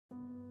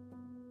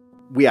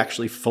we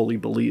actually fully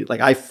believe,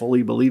 like I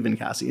fully believe in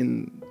Cassie,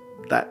 and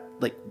that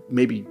like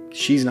maybe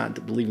she's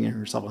not believing in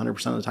herself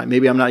 100% of the time.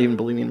 Maybe I'm not even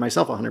believing in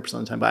myself 100% of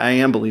the time, but I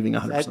am believing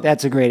 100%.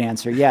 That's a great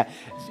answer. Yeah.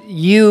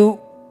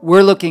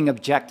 We're looking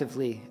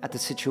objectively at the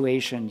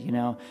situation.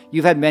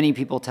 You've had many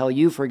people tell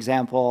you, for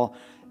example,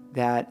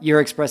 that you're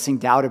expressing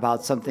doubt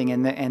about something,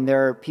 and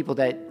there are people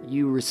that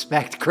you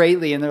respect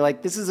greatly, and they're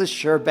like, this is a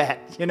sure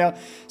bet,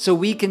 So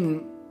we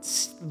can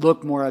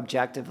look more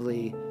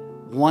objectively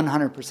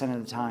 100%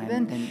 of the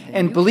time.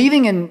 And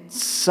believing in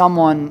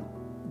someone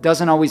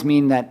doesn't always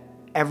mean that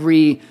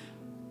every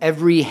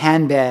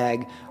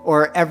handbag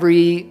or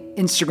every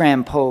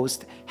Instagram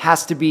post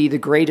has to be the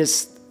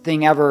greatest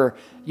thing ever,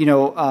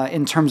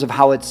 in terms of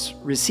how it's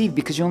received,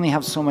 because you only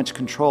have so much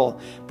control.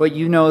 But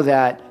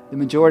that the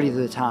majority of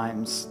the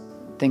times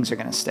things are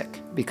going to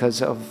stick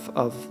because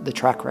of the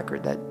track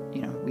record that,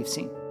 we've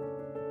seen.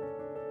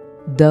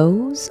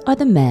 Those are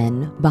the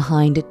men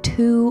behind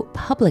two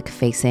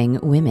public-facing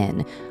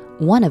women,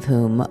 one of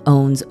whom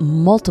owns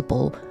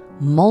multiple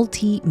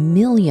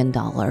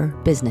multi-million-dollar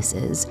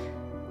businesses.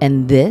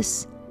 And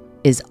this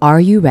is Are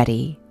You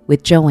Ready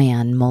with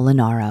Joanne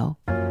Molinaro.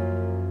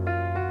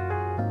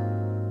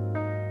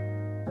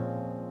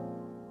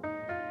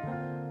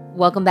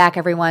 Welcome back,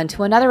 everyone,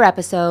 to another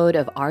episode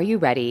of Are You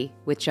Ready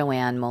with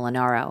Joanne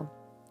Molinaro.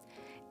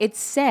 It's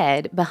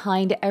said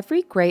behind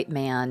every great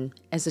man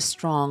is a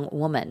strong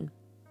woman.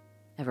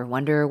 Ever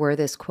wonder where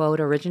this quote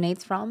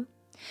originates from?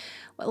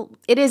 Well,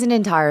 it isn't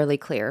entirely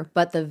clear,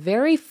 but the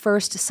very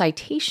first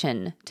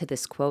citation to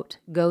this quote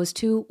goes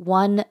to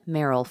one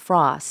Merrill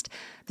Frost,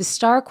 the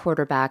star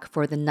quarterback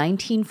for the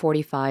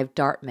 1945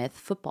 Dartmouth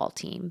football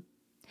team.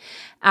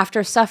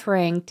 After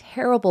suffering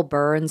terrible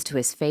burns to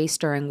his face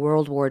during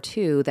World War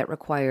II that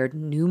required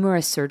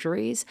numerous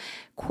surgeries,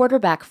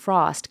 quarterback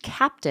Frost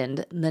captained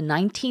the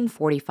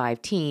 1945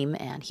 team,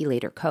 and he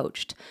later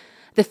coached.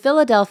 The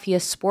Philadelphia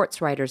Sports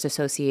Writers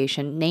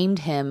Association named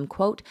him,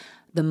 quote,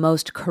 the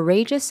most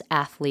courageous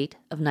athlete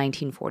of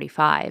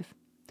 1945.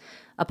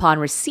 Upon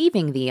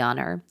receiving the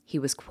honor, he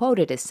was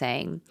quoted as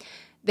saying,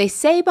 "They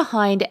say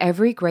behind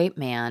every great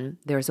man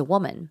there's a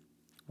woman.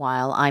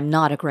 While I'm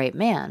not a great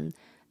man,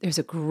 there's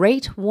a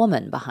great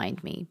woman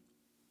behind me."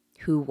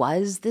 Who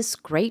was this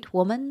great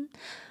woman?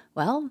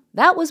 Well,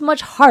 that was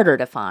much harder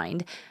to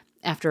find.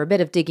 After a bit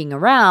of digging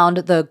around,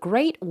 the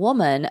great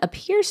woman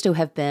appears to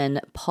have been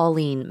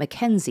Pauline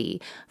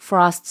Mackenzie,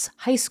 Frost's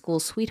high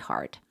school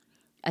sweetheart.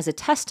 As a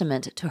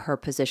testament to her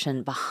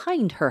position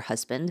behind her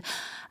husband,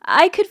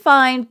 I could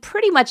find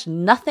pretty much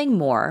nothing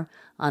more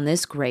on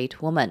this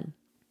great woman.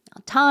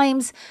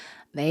 Times,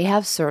 they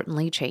have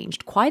certainly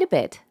changed quite a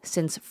bit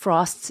since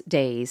Frost's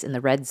days in the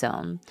red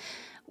zone.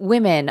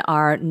 Women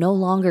are no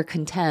longer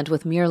content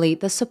with merely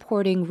the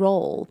supporting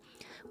role.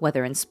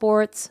 Whether in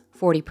sports,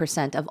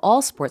 40% of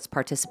all sports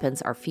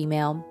participants are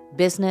female.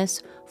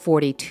 Business,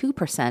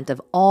 42%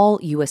 of all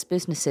U.S.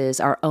 businesses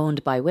are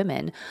owned by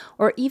women.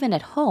 Or even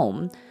at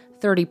home,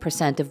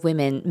 30% of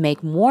women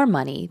make more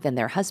money than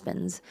their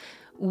husbands.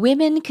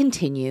 Women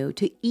continue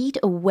to eat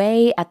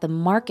away at the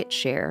market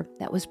share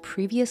that was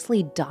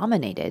previously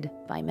dominated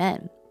by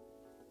men.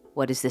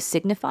 What does this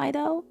signify,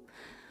 though?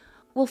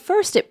 Well,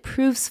 first, it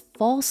proves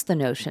false the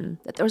notion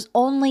that there's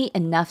only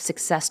enough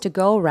success to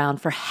go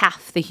around for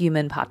half the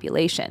human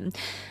population.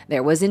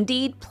 There was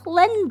indeed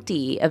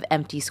plenty of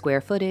empty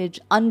square footage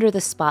under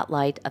the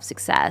spotlight of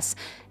success,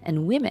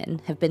 and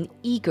women have been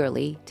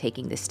eagerly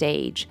taking the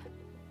stage.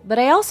 But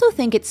I also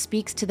think it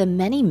speaks to the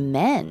many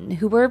men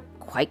who were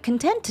quite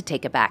content to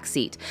take a back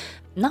seat,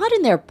 not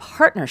in their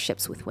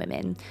partnerships with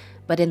women,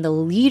 but in the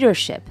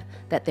leadership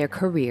that their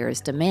careers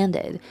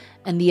demanded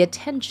and the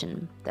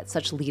attention that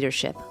such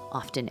leadership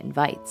often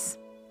invites.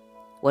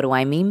 What do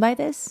I mean by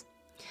this?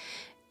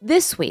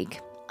 This week,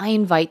 I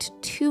invite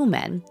two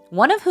men,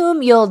 one of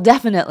whom you'll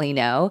definitely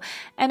know,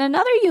 and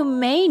another you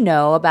may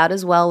know about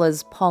as well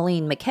as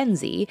Pauline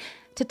Mackenzie,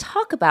 to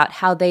talk about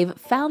how they've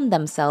found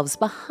themselves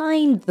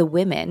behind the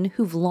women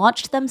who've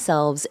launched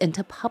themselves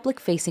into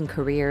public-facing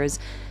careers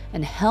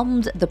and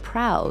helmed the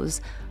prows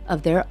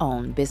of their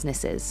own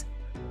businesses.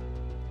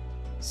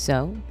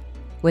 So,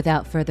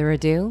 without further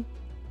ado,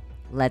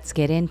 let's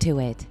get into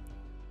it.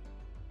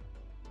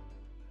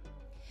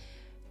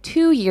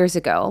 2 years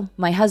ago,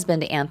 my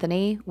husband,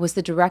 Anthony, was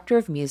the director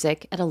of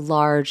music at a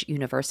large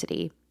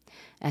university.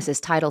 As his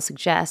title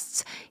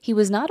suggests, he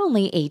was not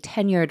only a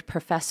tenured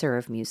professor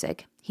of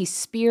music, he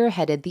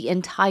spearheaded the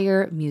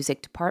entire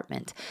music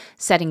department,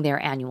 setting their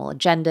annual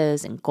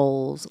agendas and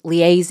goals,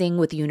 liaising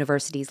with the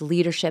university's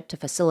leadership to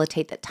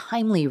facilitate the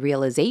timely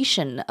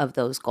realization of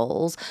those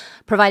goals,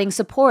 providing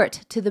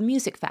support to the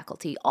music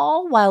faculty,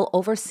 all while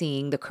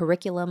overseeing the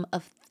curriculum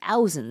of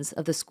thousands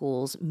of the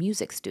school's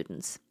music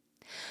students.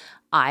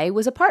 I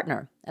was a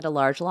partner at a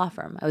large law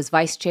firm. I was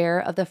vice chair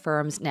of the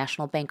firm's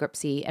National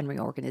Bankruptcy and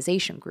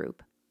Reorganization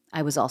Group.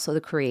 I was also the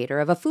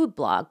creator of a food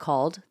blog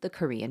called The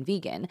Korean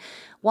Vegan,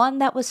 one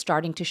that was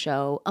starting to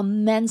show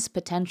immense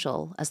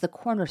potential as the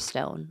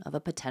cornerstone of a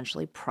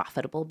potentially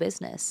profitable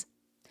business.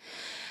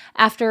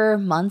 After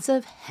months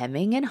of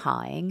hemming and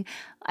hawing,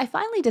 I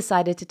finally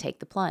decided to take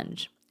the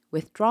plunge,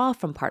 withdraw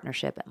from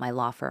partnership at my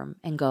law firm,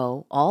 and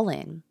go all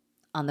in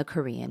on the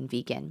Korean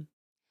vegan.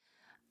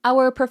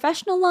 Our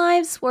professional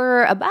lives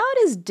were about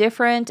as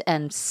different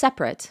and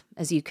separate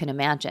as you can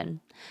imagine.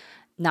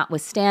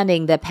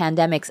 Notwithstanding the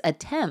pandemic's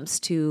attempts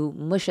to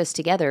mush us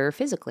together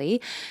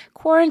physically,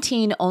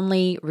 quarantine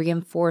only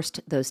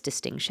reinforced those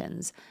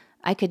distinctions.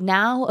 I could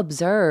now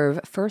observe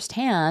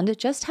firsthand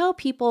just how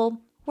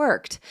people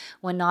worked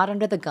when not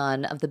under the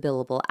gun of the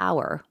billable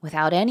hour,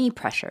 without any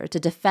pressure to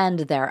defend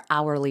their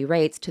hourly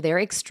rates to their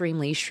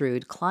extremely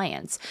shrewd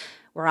clients.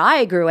 Where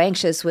I grew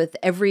anxious with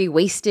every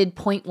wasted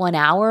 0.1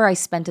 hour I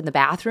spent in the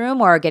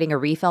bathroom or getting a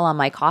refill on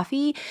my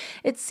coffee,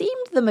 it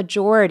seemed the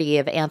majority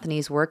of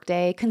Anthony's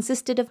workday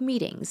consisted of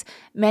meetings,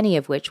 many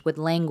of which would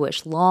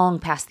languish long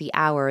past the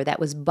hour that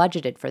was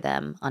budgeted for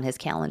them on his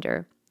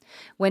calendar.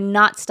 When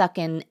not stuck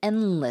in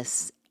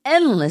endless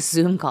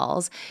Zoom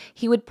calls,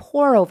 he would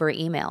pore over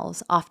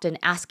emails, often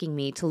asking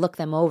me to look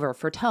them over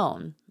for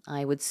tone.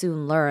 I would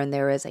soon learn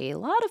there is a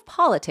lot of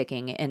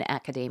politicking in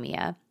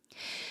academia.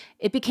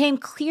 It became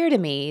clear to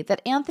me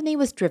that Anthony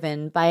was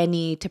driven by a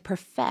need to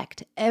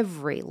perfect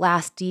every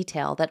last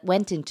detail that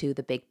went into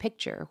the big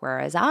picture,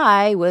 whereas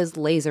I was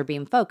laser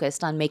beam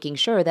focused on making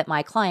sure that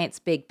my client's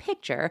big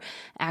picture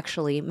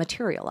actually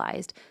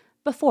materialized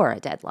before a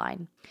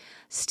deadline.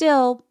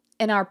 Still,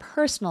 in our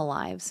personal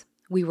lives,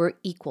 we were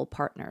equal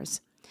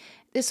partners.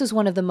 This was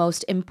one of the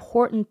most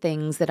important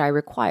things that I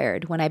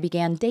required when I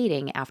began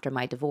dating after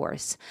my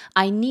divorce.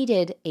 I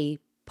needed a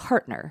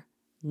partner,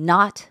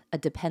 not a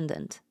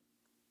dependent.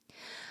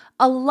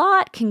 A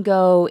lot can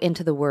go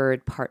into the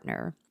word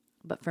partner,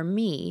 but for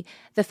me,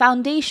 the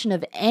foundation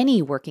of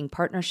any working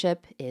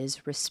partnership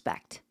is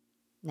respect.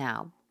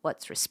 Now,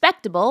 what's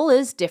respectable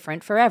is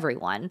different for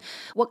everyone.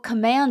 What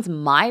commands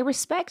my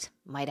respect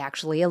might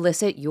actually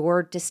elicit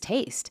your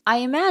distaste. I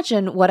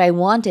imagine what I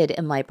wanted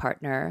in my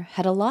partner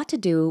had a lot to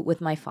do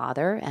with my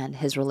father and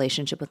his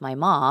relationship with my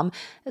mom,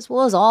 as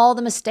well as all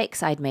the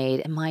mistakes I'd made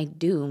in my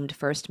doomed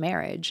first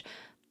marriage.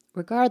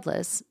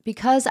 Regardless,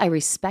 because I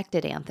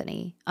respected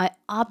Anthony, I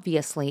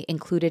obviously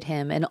included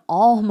him in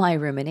all my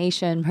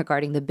rumination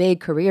regarding the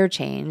big career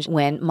change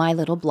when my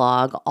little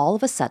blog all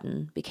of a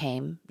sudden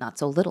became not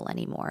so little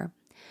anymore.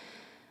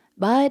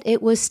 But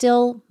it was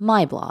still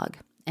my blog,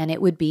 and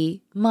it would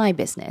be my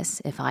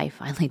business if I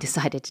finally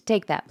decided to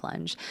take that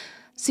plunge.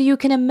 So you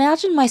can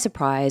imagine my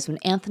surprise when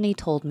Anthony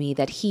told me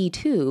that he,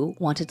 too,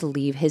 wanted to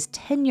leave his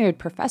tenured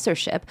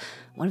professorship,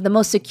 one of the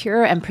most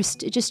secure and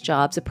prestigious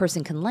jobs a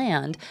person can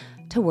land,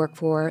 to work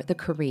for the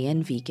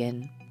Korean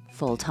vegan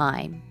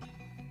full-time.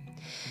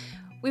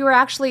 We were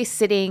actually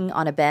sitting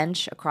on a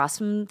bench across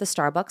from the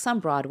Starbucks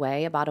on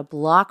Broadway, about a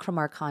block from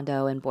our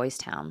condo in Boys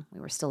Town. We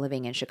were still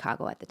living in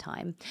Chicago at the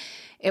time.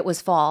 It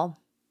was fall.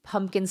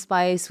 Pumpkin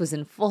spice was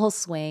in full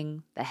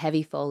swing, the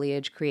heavy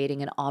foliage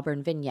creating an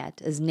auburn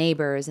vignette as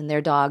neighbors and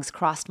their dogs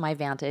crossed my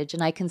vantage,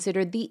 and I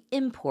considered the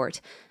import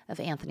of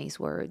Anthony's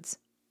words.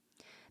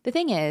 The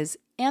thing is,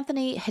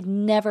 Anthony had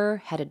never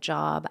had a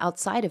job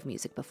outside of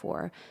music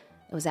before.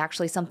 It was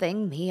actually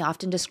something he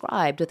often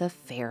described with a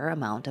fair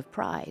amount of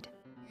pride.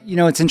 You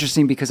know, it's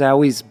interesting because I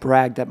always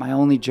bragged that my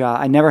only job,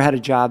 I never had a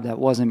job that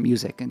wasn't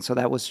music. And so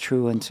that was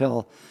true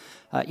until,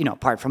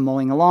 apart from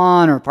mowing a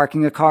lawn or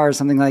parking a car or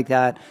something like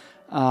that,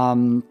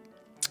 a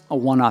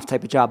one-off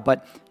type of job.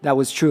 But that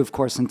was true, of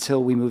course,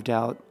 until we moved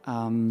out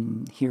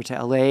here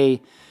to LA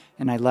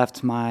and I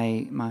left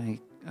my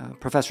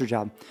professor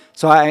job.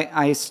 So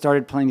I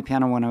started playing the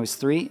piano when I was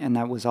 3, and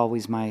that was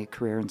always my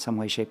career in some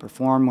way, shape, or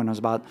form. When I was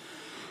about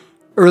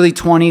early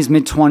 20s,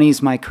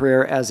 mid-20s, my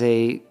career as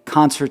a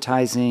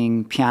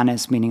concertizing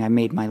pianist, meaning I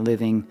made my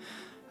living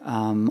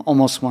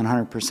almost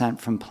 100%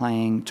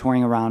 from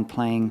touring around,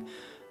 playing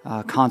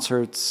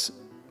concerts,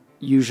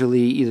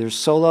 usually either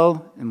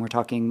solo, and we're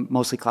talking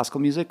mostly classical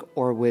music,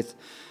 or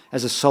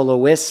as a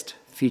soloist,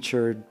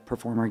 featured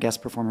performer,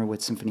 guest performer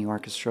with symphony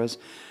orchestras.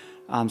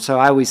 So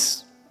I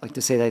always like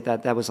to say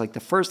that was like the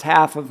first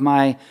half of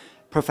my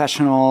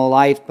professional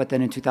life, but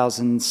then in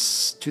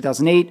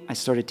 2008, I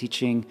started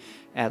teaching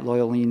at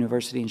Loyola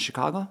University in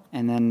Chicago,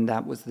 and then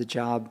that was the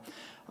job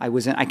I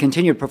was in. I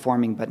continued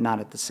performing, but not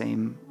at the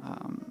same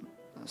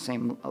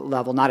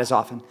level, not as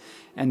often.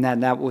 And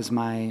then I was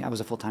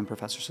a full-time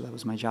professor, so that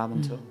was my job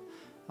until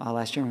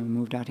last year when we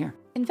moved out here.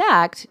 In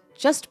fact,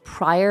 just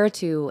prior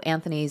to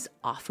Anthony's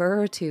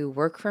offer to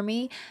work for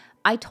me,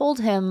 I told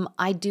him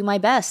I'd do my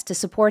best to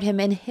support him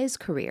in his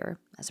career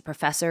as a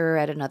professor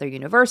at another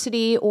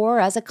university or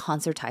as a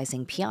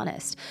concertizing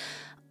pianist.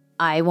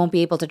 I won't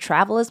be able to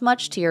travel as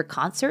much to your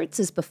concerts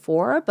as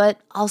before,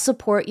 but I'll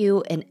support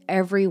you in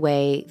every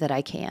way that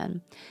I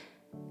can.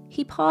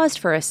 He paused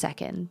for a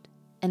second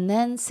and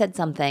then said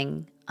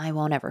something I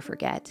won't ever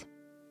forget.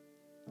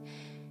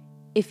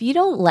 If you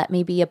don't let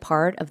me be a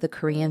part of the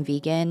Korean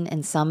vegan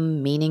in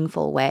some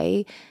meaningful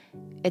way,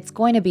 it's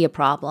going to be a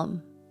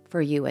problem for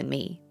you and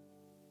me.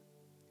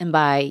 And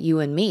by you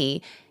and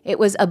me, it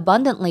was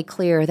abundantly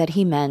clear that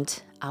he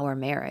meant our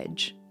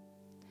marriage.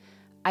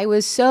 I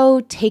was so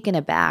taken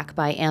aback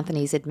by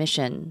Anthony's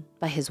admission,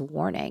 by his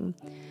warning.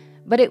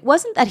 But it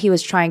wasn't that he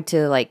was trying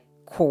to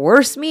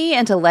coerce me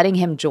into letting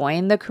him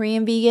join the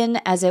Korean Vegan,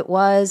 as it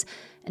was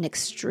an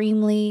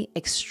extremely,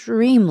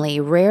 extremely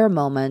rare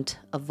moment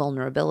of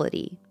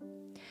vulnerability.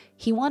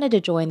 He wanted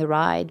to join the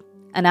ride,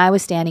 and I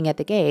was standing at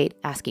the gate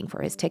asking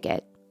for his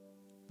ticket.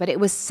 But it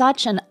was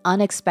such an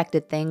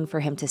unexpected thing for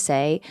him to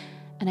say,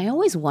 and I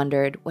always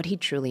wondered what he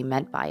truly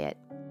meant by it.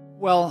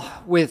 Well,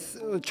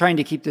 with trying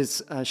to keep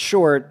this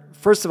short,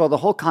 first of all, the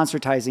whole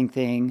concertizing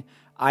thing,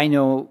 I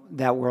know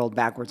that world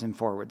backwards and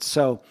forwards.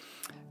 So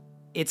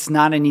it's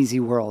not an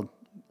easy world.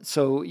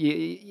 So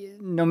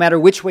no matter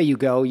which way you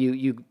go,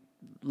 you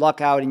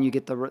luck out and you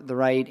get the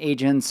right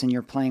agents and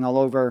you're playing all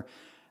over.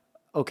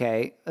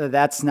 Okay,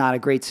 that's not a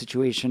great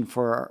situation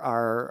for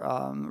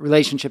our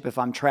relationship if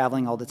I'm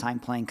traveling all the time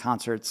playing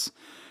concerts.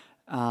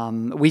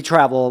 We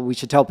travel, we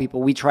should tell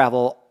people, we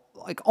travel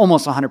like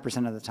almost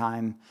 100% of the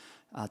time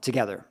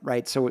together,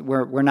 right? So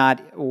we're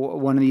not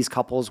one of these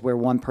couples where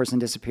one person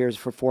disappears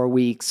for 4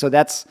 weeks. So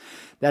that's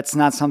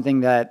not something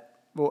that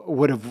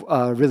would have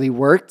really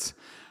worked.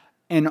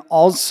 And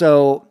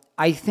also,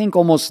 I think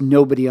almost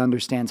nobody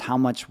understands how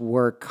much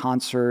work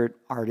concert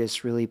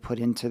artists really put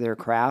into their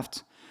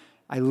craft.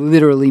 I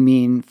literally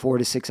mean 4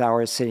 to 6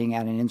 hours sitting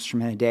at an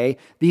instrument a day.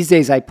 These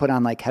days I put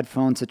on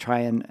headphones to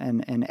try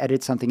and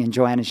edit something, and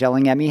Joanna's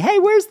yelling at me, "Hey,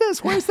 where's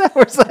this? Where's that?"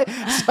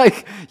 It's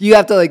like you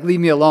have to leave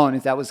me alone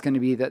if that was going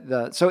to be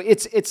the. So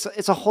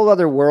it's a whole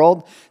other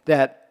world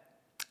that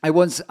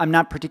I'm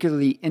not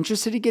particularly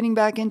interested in getting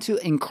back into.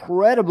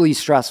 Incredibly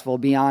stressful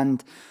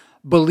beyond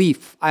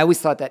belief. I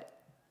always thought that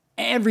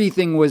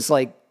everything was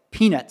like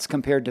peanuts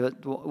compared to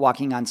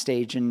walking on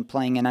stage and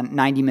playing in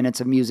 90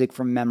 minutes of music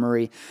from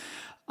memory.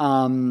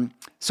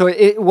 So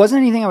it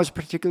wasn't anything I was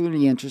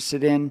particularly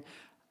interested in.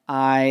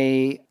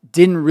 I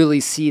didn't really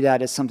see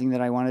that as something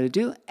that I wanted to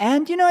do.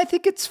 And, I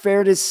think it's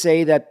fair to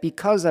say that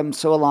because I'm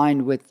so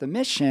aligned with the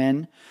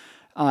mission,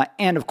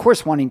 and of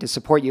course wanting to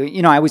support you,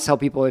 I always tell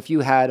people if you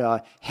had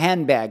a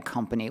handbag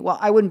company, well,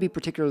 I wouldn't be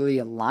particularly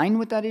aligned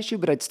with that issue,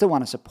 but I'd still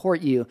want to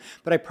support you.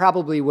 But I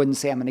probably wouldn't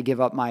say I'm going to give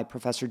up my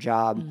professor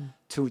job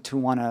to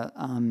want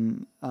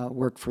to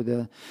work for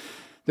the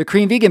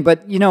Korean Vegan.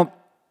 But,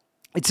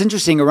 it's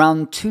interesting,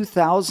 around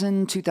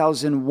 2000,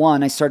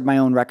 2001, I started my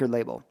own record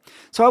label.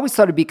 So I always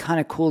thought it'd be kind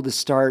of cool to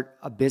start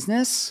a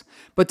business.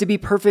 But to be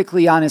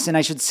perfectly honest, and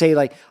I should say,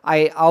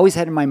 I always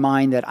had in my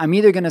mind that I'm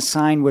either going to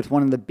sign with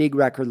one of the big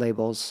record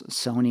labels,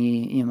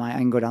 Sony, I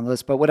can go down the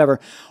list, but whatever,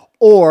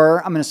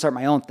 or I'm going to start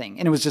my own thing.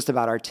 And it was just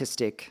about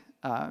artistic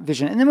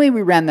vision. And then we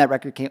ran that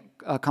record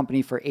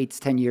company for 8 to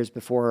 10 years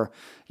before,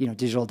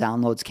 digital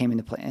downloads came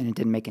into play, and it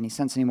didn't make any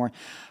sense anymore.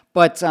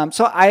 But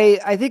so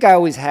I think I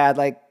always had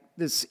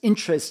this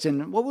interest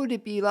in what would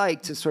it be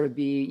like to sort of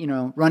be,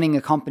 running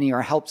a company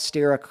or help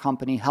steer a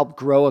company, help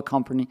grow a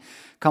company,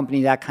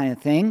 that kind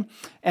of thing.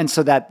 And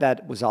so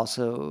that was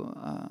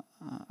also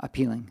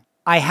appealing.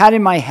 I had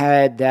in my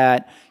head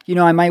that,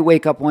 I might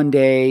wake up one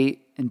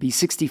day and be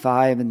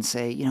 65 and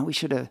say, we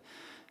should have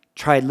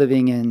tried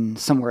living in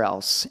somewhere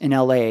else, in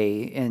LA,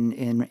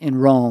 in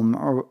Rome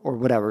or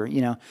whatever,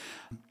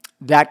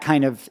 that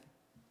kind of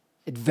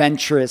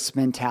adventurous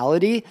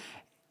mentality.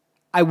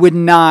 I would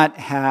not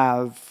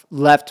have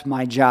left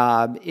my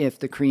job if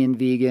the Korean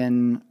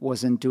Vegan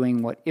wasn't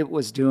doing what it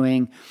was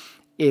doing.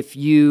 If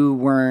you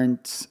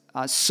weren't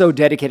so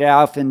dedicated, I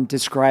often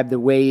describe the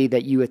way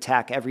that you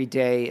attack every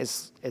day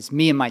as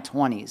me in my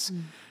 20s.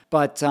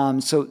 But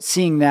so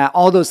seeing that,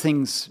 all those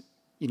things,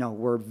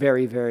 were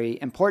very, very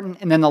important.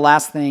 And then the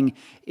last thing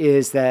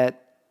is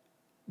that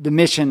the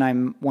mission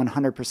I'm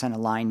 100%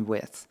 aligned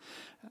with.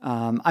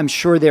 I'm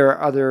sure there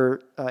are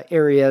other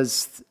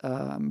areas,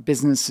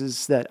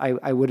 businesses that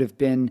I would have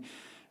been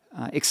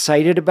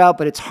excited about,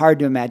 but it's hard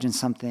to imagine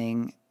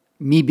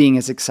me being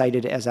as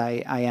excited as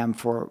I am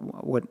for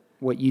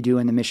what you do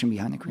and the mission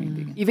behind the Korean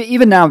Vegan.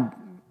 Even now,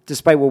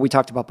 despite what we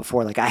talked about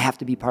before, I have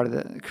to be part of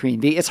the Korean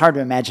Vegan. It's hard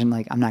to imagine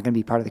I'm not going to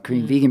be part of the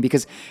Korean Vegan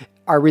because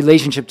our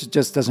relationship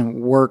just doesn't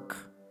work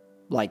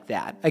like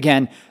that.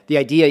 Again, the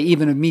idea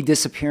even of me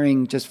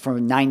disappearing just from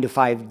a 9 to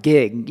 5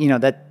 gig,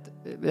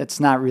 that's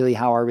not really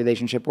how our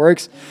relationship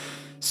works.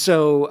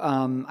 So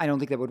I don't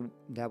think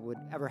that would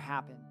ever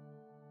happen.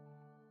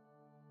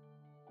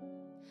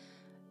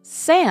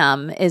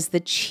 Sam is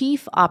the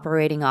chief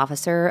operating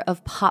officer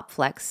of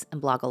Popflex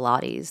and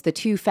Blogilates, the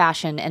 2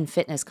 fashion and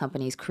fitness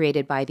companies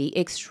created by the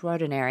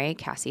extraordinary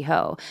Cassie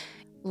Ho.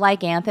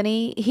 Like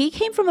Anthony, he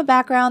came from a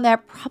background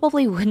that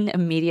probably wouldn't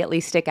immediately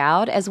stick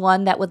out as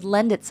one that would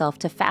lend itself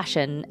to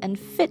fashion and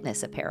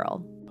fitness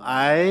apparel.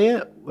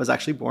 I was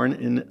actually born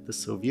in the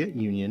Soviet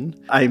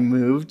Union. I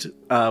moved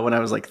when I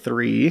was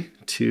 3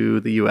 to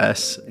the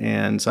U.S.,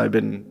 and so I've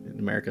been in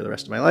America the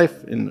rest of my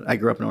life, and I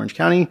grew up in Orange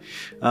County.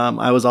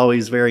 I was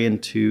always very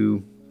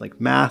into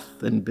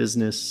math and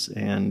business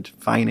and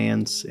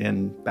finance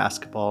and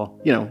basketball,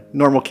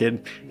 normal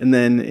kid. And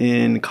then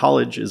in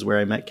college is where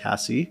I met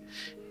Cassie,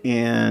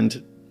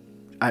 and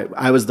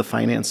I was the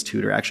finance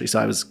tutor, actually, so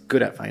I was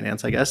good at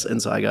finance, I guess, and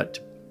so I got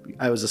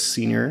I was a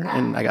senior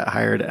and I got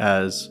hired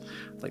as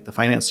like the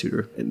finance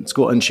tutor in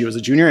school, and she was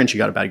a junior and she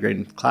got a bad grade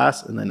in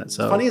class. And then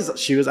so funny is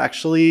she was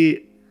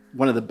actually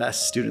one of the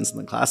best students in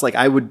the class. Like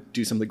I would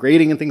do some of the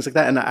grading and things like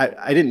that. And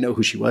I didn't know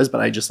who she was,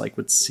 but I just like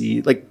would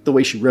see like the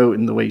way she wrote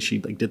and the way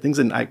she like did things.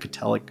 And I could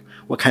tell like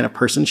what kind of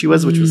person she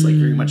was, which was like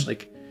very much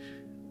like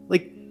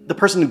the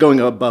person going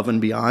above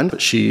and beyond.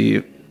 But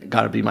she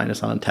got a B- on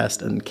a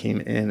test and came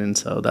in. And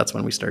so that's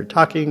when we started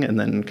talking, and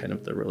then kind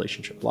of the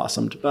relationship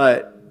blossomed.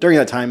 But during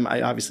that time,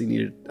 I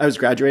was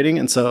graduating.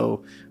 And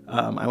so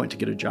I went to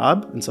get a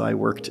job. And so I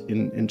worked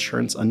in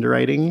insurance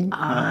underwriting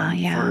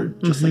for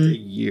just like a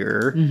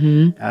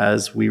year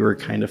as we were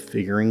kind of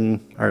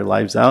figuring our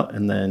lives out.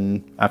 And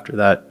then after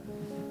that,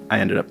 I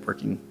ended up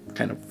working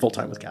kind of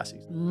full-time with Cassie.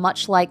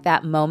 Much like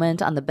that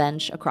moment on the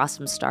bench across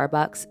from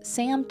Starbucks,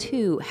 Sam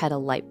too had a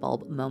light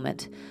bulb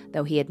moment,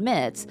 though he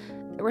admits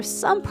there were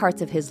some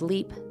parts of his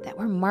leap that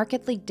were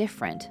markedly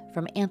different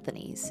from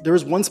Anthony's. There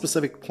was one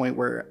specific point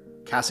where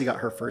Cassie got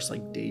her first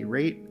like day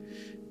rate.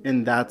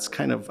 And that's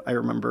kind of, I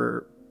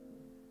remember,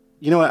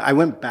 you know what, I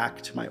went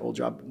back to my old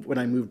job when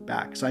I moved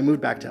back. So I moved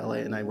back to LA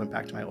and I went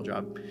back to my old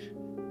job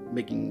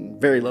making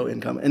very low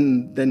income.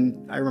 And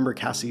then I remember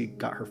Cassie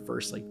got her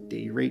first like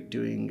day rate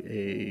doing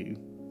a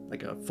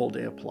full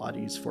day of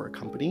Pilates for a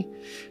company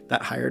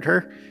that hired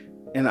her.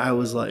 And I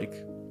was like,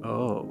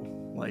 oh,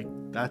 like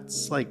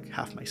that's like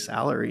half my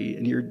salary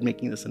and you're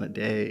making this in a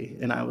day.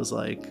 And I was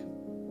like,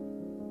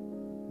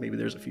 maybe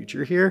there's a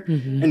future here.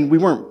 And we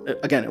weren't,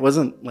 again, it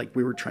wasn't like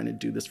we were trying to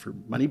do this for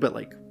money, but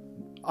like,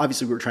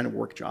 obviously we were trying to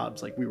work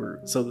jobs. Like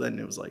so then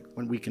it was like,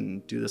 when we can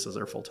do this as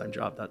our full-time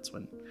job, that's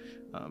when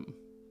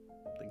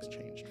things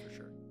changed for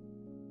sure.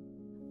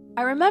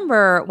 I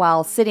remember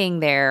while sitting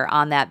there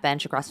on that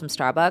bench across from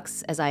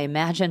Starbucks, as I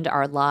imagined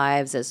our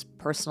lives as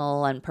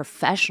personal and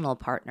professional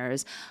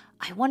partners,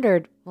 I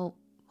wondered, well,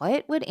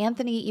 what would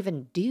Anthony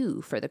even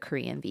do for the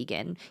Korean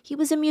Vegan? He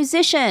was a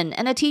musician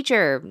and a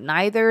teacher,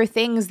 neither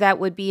things that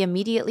would be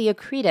immediately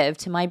accretive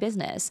to my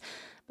business.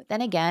 But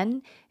then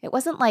again, it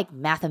wasn't like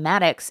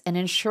mathematics and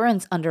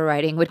insurance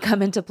underwriting would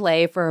come into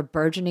play for a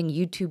burgeoning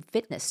YouTube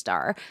fitness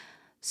star.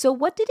 So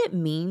what did it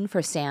mean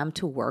for Sam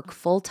to work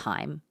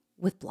full-time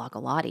with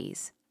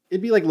Blogilates?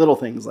 It'd be like little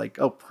things like,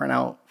 print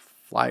out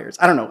flyers.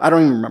 I don't know. I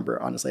don't even remember,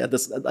 honestly, at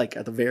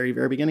the very,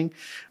 very beginning.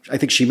 I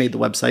think she made the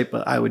website,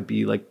 but I would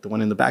be like the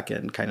one in the back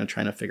end kind of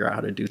trying to figure out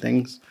how to do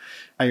things.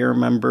 I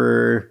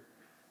remember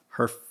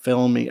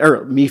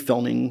me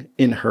filming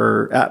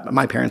at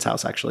my parents'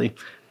 house, actually.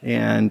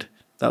 And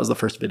that was the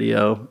first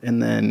video.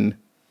 And then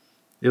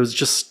it was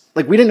just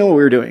like, we didn't know what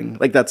we were doing.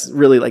 Like, that's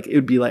really like, it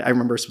would be like, I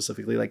remember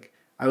specifically, like,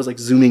 I was like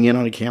zooming in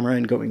on a camera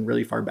and going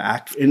really far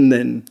back. And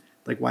then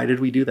like, why did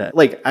we do that?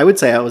 Like, I would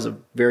say I was a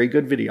very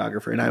good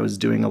videographer and I was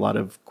doing a lot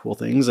of cool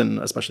things. And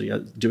especially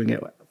doing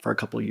it for a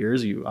couple of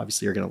years, you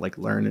obviously are going to like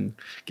learn and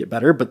get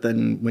better. But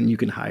then when you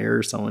can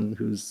hire someone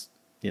who's,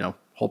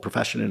 whole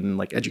profession and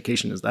like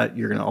education is that,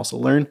 you're going to also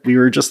learn. We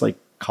were just like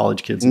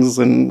college kids.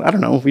 And I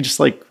don't know, we just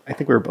like, I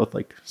think we were both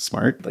like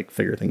smart, like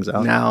figure things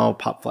out. Now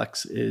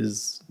PopFlex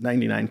is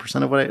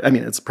 99% of what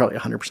it's probably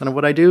 100% of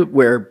what I do,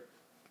 where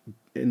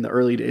in the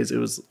early days, it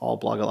was all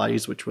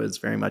Blogilates, which was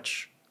very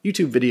much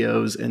YouTube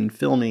videos and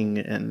filming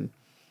and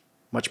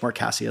much more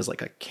Cassie as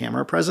like a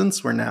camera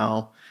presence, where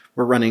now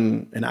we're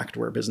running an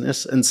activewear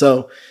business. And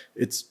so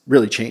it's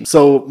really changed.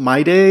 So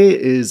my day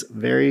is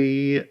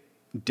very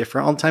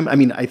different all the time.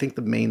 I think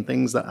the main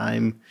things that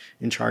I'm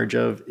in charge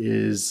of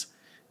is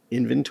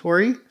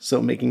inventory.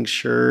 So making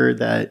sure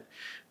that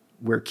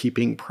we're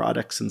keeping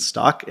products in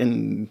stock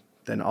and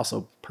then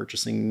also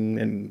purchasing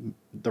in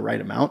the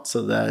right amount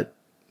so that,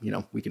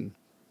 we can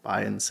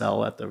buy and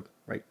sell at the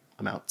right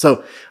amount.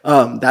 So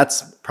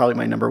that's probably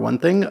my number one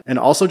thing. And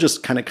also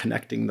just kind of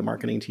connecting the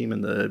marketing team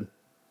and the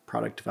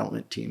product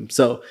development team.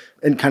 So,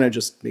 and kind of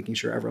just making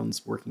sure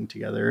everyone's working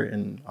together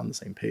and on the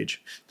same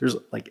page. There's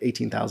like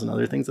 18,000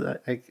 other things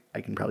that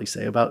I can probably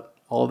say about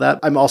all of that.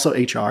 I'm also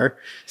HR.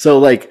 So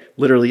like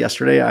literally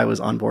yesterday I was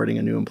onboarding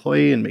a new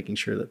employee and making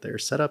sure that they're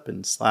set up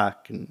in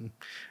Slack and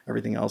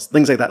everything else,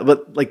 things like that.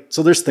 But like,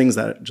 so there's things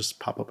that just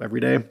pop up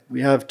every day.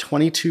 We have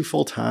 22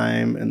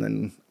 full-time, and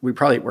then we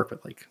probably work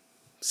with like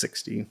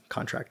 60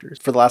 contractors.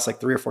 For the last like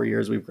 3 or 4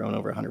 years, we've grown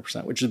over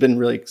 100%, which has been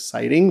really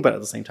exciting. But at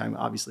the same time,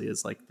 obviously,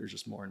 it's like there's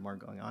just more and more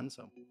going on.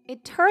 So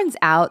it turns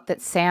out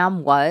that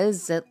Sam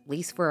was, at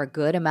least for a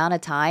good amount of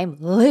time,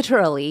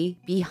 literally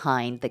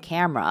behind the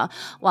camera,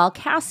 while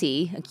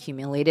Cassie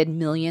accumulated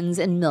millions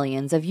and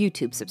millions of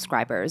YouTube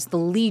subscribers, the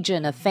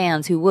legion of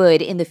fans who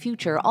would, in the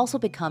future, also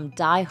become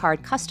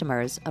die-hard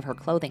customers of her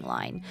clothing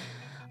line.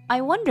 I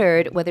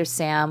wondered whether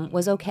Sam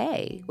was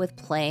okay with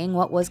playing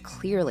what was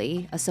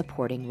clearly a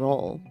supporting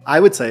role. I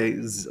would say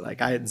like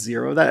I had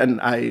zero of that,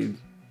 and I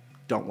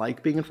don't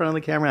like being in front of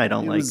the camera.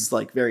 It was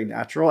like very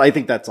natural. I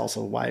think that's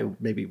also why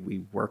maybe we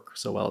work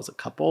so well as a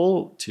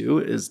couple too,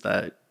 is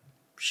that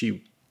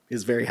she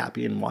is very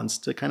happy and wants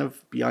to kind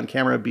of be on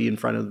camera, be in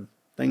front of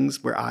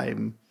things, where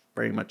I'm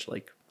very much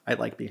like, I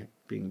like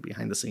being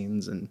behind the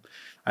scenes, and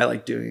I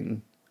like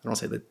doing, I don't want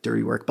to say the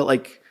dirty work, but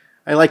like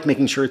I like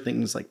making sure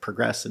things like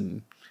progress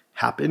and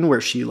happen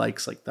where she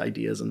likes like the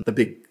ideas and the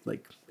big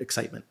like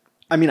excitement.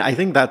 I mean, I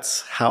think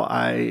that's how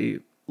I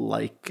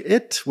like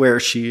it, where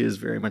she is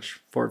very much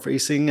forward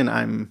facing and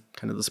I'm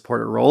kind of the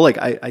supporter role. Like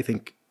I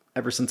think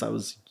ever since I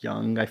was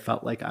young, I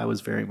felt like I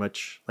was very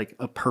much like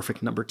a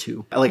perfect number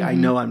two. Like I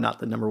know I'm not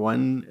the number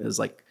one as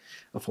like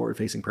a forward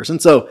facing person.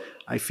 So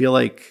I feel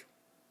like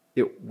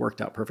it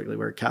worked out perfectly,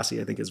 where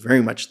Cassie, I think, is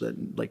very much the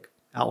like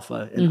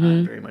alpha and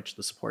I'm very much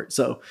the support.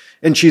 So,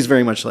 and she's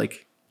very much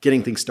like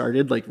getting things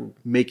started, like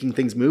making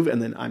things move.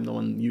 And then I'm the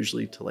one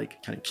usually to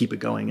like kind of keep it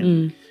going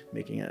and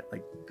making it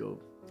like go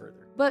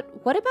further.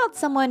 But what about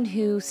someone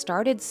who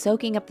started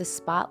soaking up the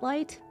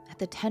spotlight at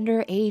the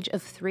tender age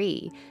of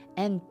 3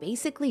 and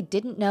basically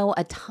didn't know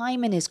a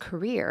time in his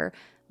career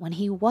when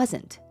he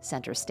wasn't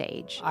center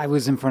stage? I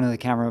was in front of the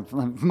camera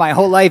my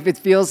whole life, it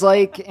feels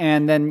like,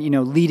 and then,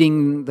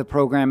 leading the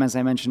program, as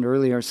I mentioned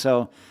earlier.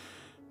 So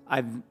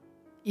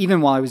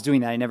even while I was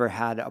doing that, I never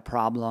had a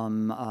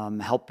problem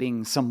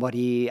helping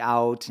somebody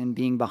out and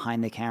being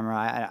behind the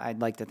camera.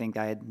 I'd like to think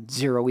I had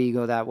zero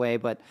ego that way,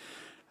 but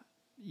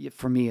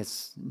for me,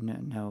 it's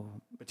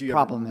no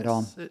problem at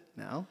all. It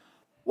now?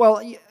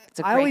 Well, It's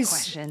a great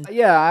question.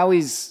 Yeah, I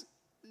always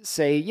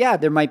say,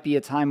 there might be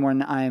a time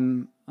when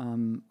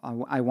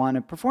I want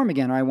to perform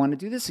again, or I want to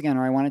do this again,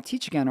 or I want to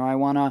teach again, or I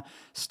want to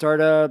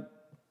start a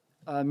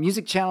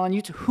music channel on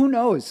YouTube. Who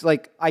knows?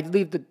 Like, I'd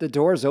leave the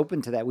doors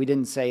open to that. We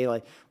didn't say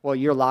like, well,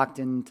 you're locked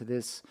into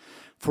this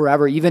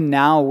forever. Even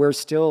now, we're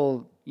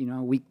still,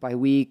 week by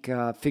week,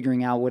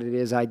 figuring out what it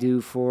is I do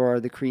for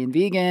the Korean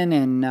Vegan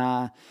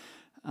and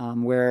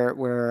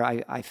where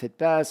I fit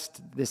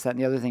best, this, that, and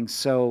the other thing.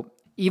 So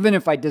even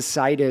if I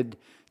decided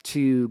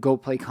to go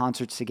play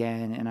concerts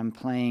again and I'm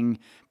playing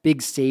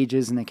big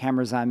stages and the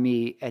camera's on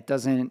me, it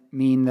doesn't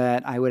mean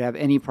that I would have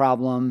any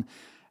problem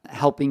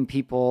helping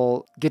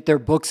people get their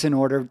books in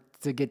order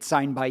to get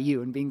signed by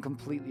you and being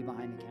completely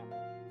behind the camera.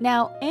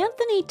 Now,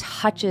 Anthony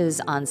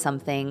touches on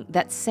something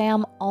that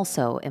Sam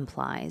also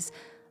implies: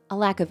 a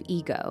lack of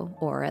ego,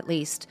 or at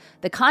least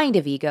the kind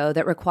of ego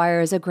that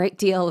requires a great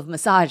deal of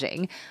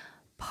massaging.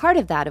 Part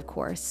of that, of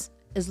course,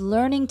 is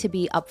learning to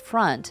be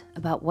upfront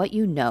about what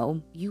you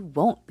know you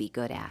won't be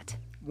good at.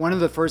 One of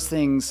the first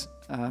things,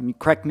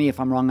 correct me if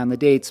I'm wrong on the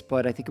dates,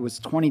 but I think it was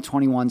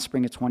 2021,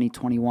 spring of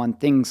 2021,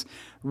 things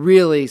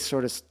really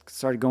sort of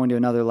started going to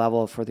another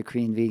level for the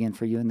Korean Vegan,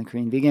 for you and the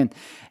Korean Vegan.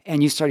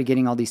 And you started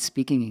getting all these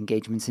speaking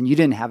engagements, and you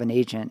didn't have an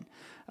agent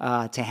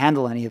to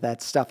handle any of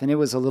that stuff. And it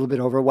was a little bit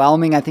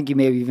overwhelming. I think you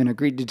may have even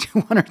agreed to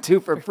do one or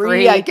two for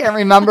free. I can't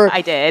remember.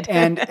 I did.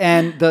 And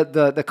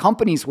the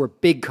companies were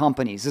big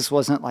companies. This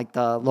wasn't like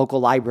the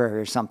local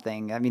library or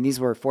something. I mean, these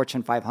were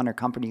Fortune 500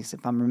 companies,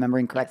 if I'm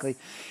remembering correctly.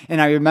 Yes.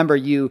 And I remember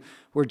you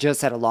were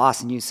just at a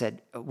loss and you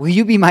said, will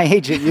you be my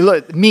agent? You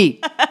look, me.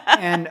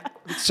 And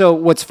so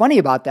what's funny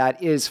about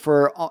that is,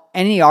 for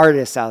any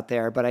artists out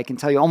there, but I can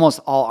tell you almost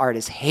all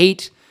artists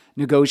hate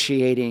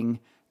negotiating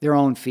their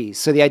own fees.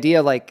 So the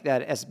idea like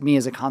that, as me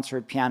as a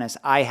concert pianist,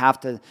 I have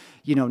to,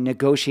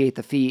 negotiate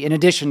the fee in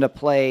addition to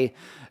play,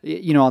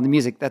 all the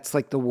music. That's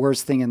like the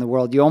worst thing in the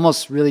world. You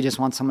almost really just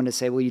want someone to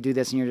say, will you do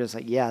this? And you're just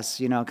like, yes,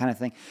 kind of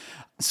thing.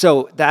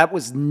 So that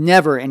was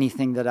never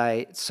anything that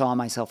I saw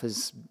myself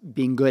as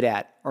being good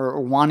at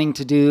or wanting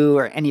to do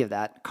or any of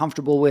that,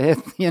 comfortable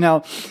with,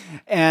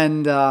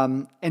 And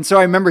so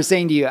I remember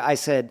saying to you, I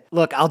said,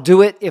 look, I'll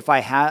do it if I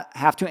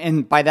have to.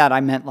 And by that,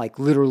 I meant like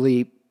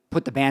literally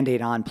put the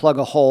Band-Aid on, plug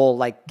a hole,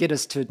 like get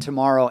us to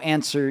tomorrow,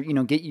 answer,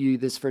 get you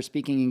this first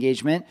speaking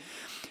engagement.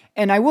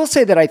 And I will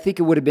say that I think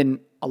it would have been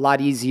a lot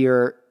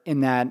easier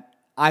in that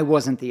I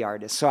wasn't the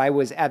artist. So I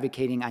was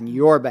advocating on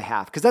your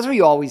behalf, because that's what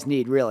you always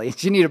need, really.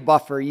 You need a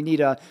buffer, you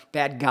need a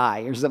bad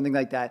guy or something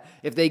like that.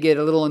 If they get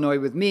a little annoyed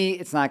with me,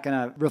 it's not going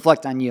to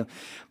reflect on you.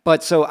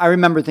 But so I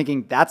remember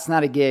thinking, that's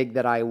not a gig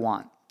that I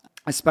want,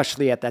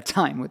 especially at that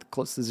time with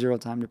close to zero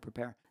time to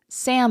prepare.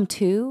 Sam,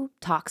 too,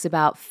 talks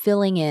about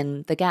filling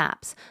in the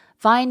gaps,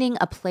 finding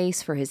a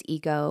place for his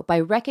ego by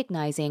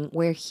recognizing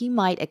where he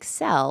might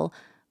excel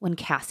when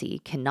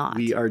Cassie cannot.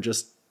 We are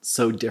just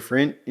so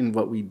different in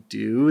what we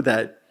do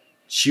that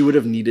she would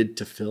have needed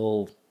to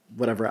fill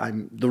whatever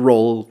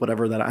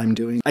that I'm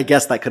doing. I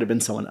guess that could have been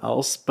someone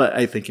else, but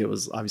I think it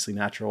was obviously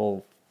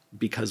natural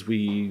because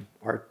we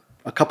are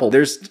a couple.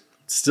 There's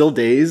still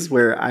days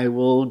where I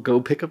will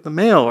go pick up the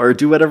mail or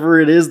do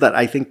whatever it is that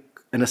I think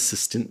an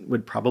assistant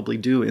would probably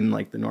do in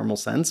like the normal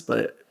sense.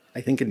 But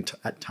I think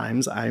at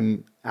times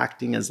I'm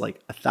acting as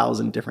like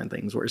 1,000 different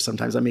things, where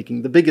sometimes I'm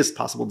making the biggest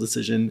possible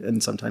decision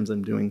and sometimes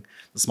I'm doing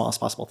the smallest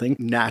possible thing.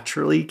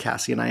 Naturally,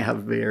 Cassie and I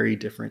have very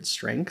different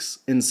strengths.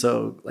 And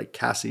so like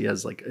Cassie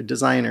as like a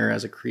designer,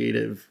 as a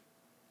creative,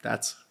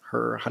 that's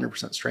her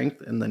 100%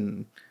 strength. And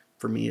then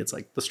for me, it's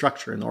like the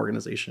structure and the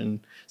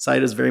organization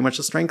side is very much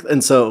a strength.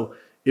 And so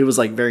it was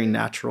like very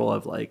natural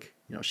of like,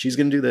 she's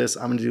going to do this,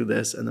 I'm going to do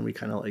this. And then we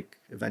kind of like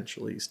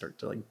eventually start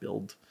to like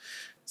build.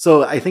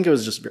 So I think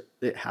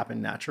it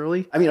happened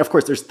naturally. I mean, of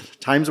course, there's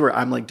times where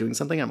I'm like doing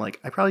something, I'm like,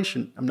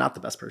 I'm not the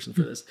best person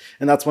for this.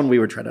 And that's when we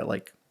would try to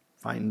like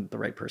find the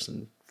right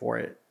person for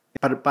it.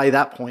 But by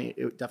that point,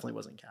 it definitely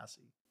wasn't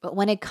Cassie. But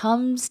when it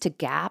comes to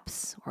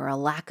gaps or a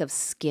lack of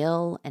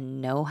skill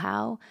and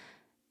know-how,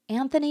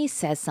 Anthony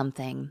says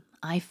something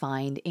I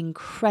find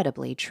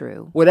incredibly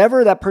true.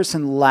 Whatever that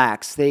person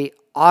lacks, they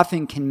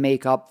often can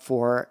make up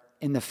for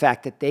in the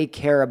fact that they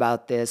care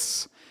about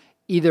this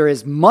either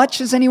as much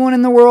as anyone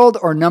in the world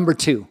or number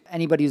two.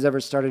 Anybody who's ever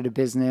started a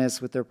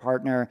business with their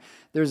partner,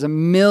 there's a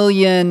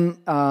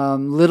million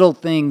little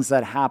things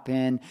that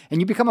happen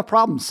and you become a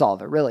problem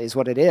solver, really is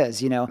what it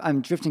is. You know,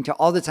 I'm drifting to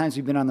all the times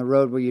we've been on the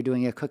road where you're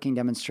doing a cooking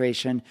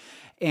demonstration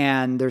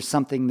and there's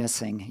something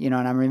missing, you know,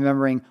 and I'm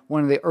remembering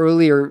one of the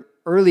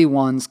early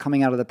ones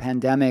coming out of the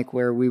pandemic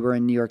where we were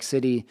in New York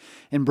City,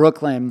 in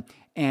Brooklyn,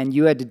 and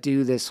you had to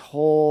do this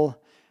whole,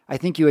 I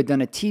think you had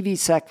done a TV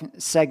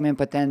segment,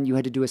 but then you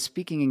had to do a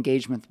speaking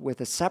engagement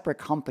with a separate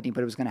company,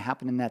 but it was going to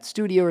happen in that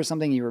studio or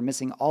something. You were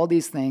missing all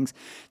these things.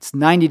 It's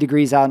 90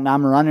 degrees out, and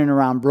I'm running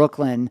around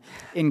Brooklyn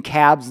in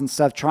cabs and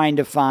stuff, trying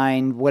to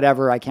find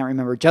whatever, I can't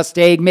remember, Just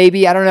Egg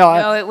maybe, I don't know.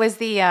 No, it was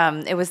the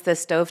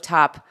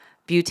stovetop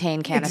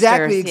butane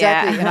canisters. Exactly.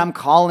 Yeah. And I'm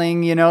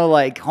calling, you know,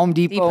 like Home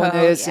Depot and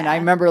this, and I yeah.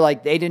 remember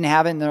like they didn't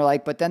have it, and they're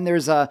like, but then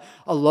there's a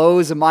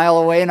Lowe's a mile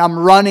away, and I'm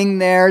running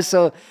there.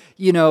 So,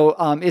 you know,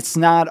 it's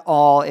not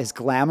all as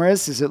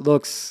glamorous as it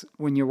looks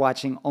when you're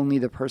watching only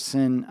the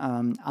person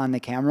on the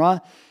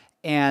camera.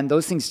 And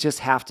those things just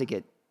have to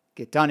get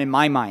done in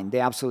my mind.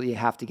 They absolutely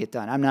have to get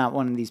done. I'm not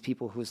one of these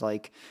people who's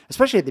like,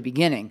 especially at the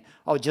beginning,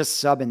 oh, just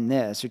sub in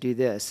this or do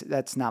this.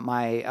 That's not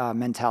my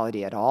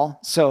mentality at all.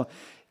 So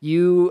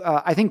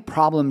I think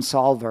problem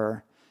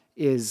solver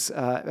is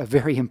a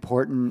very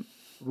important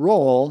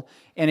role.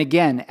 And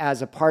again,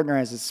 as a partner,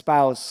 as a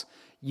spouse,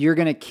 you're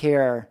going to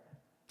care.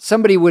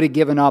 Somebody would have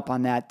given up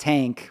on that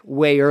tank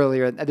way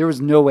earlier. There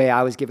was no way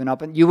I was giving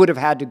up. And you would have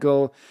had to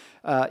go,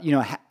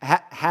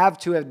 have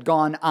to have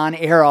gone on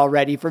air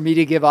already for me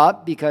to give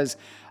up because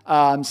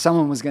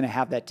someone was going to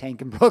have that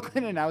tank in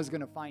Brooklyn and I was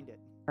going to find it.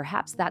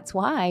 Perhaps that's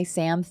why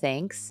Sam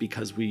thinks.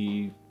 Because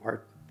we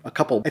are a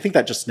couple, I think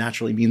that just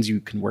naturally means you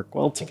can work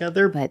well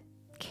together. But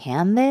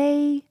can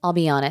they? I'll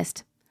be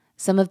honest.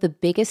 Some of the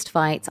biggest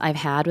fights I've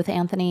had with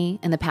Anthony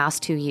in the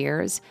past 2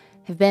 years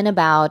have been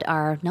about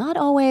our not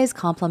always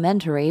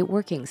complementary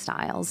working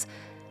styles.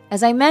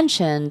 As I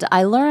mentioned,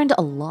 I learned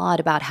a lot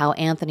about how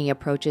Anthony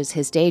approaches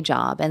his day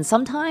job, and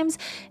sometimes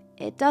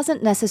it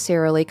doesn't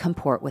necessarily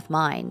comport with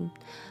mine.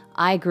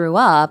 I grew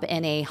up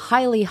in a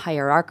highly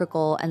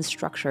hierarchical and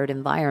structured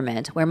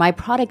environment where my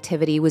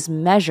productivity was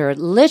measured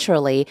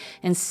literally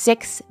in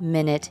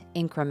 6-minute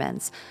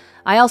increments.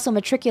 I also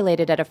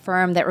matriculated at a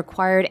firm that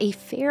required a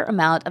fair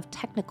amount of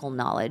technical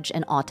knowledge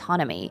and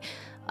autonomy.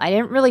 I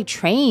didn't really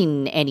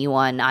train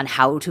anyone on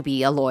how to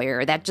be a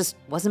lawyer. That just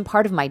wasn't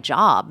part of my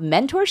job.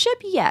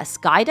 Mentorship, yes.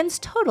 Guidance,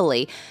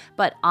 totally.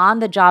 But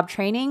on-the-job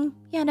training,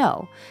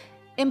 no.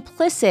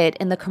 Implicit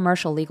in the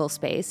commercial legal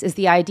space is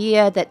the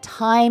idea that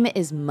time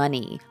is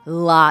money,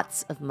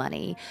 lots of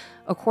money.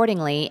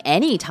 Accordingly,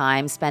 any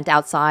time spent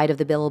outside of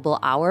the billable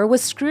hour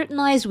was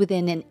scrutinized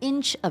within an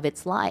inch of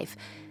its life.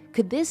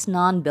 Could this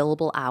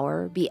non-billable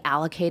hour be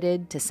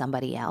allocated to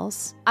somebody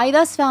else? I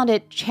thus found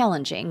it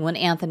challenging when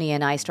Anthony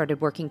and I started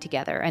working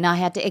together, and I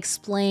had to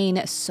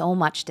explain so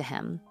much to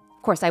him.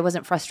 Of course, I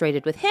wasn't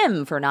frustrated with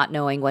him for not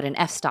knowing what an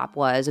f-stop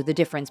was or the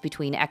difference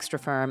between extra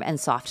firm and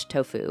soft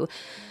tofu.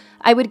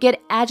 I would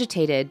get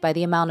agitated by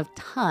the amount of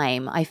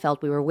time I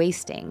felt we were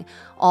wasting,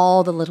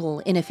 all the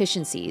little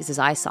inefficiencies as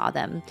I saw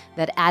them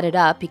that added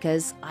up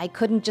because I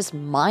couldn't just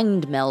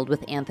mind meld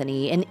with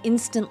Anthony and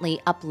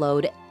instantly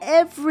upload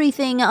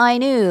everything I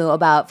knew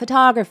about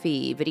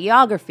photography,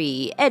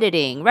 videography,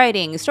 editing,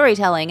 writing,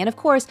 storytelling, and of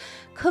course,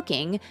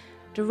 cooking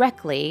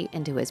directly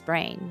into his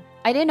brain.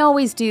 I didn't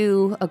always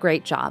do a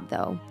great job,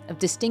 though, of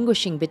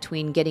distinguishing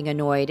between getting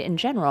annoyed in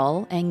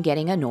general and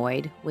getting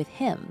annoyed with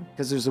him.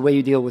 Because there's the way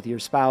you deal with your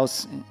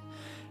spouse,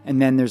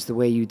 and then there's the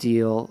way you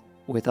deal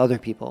with other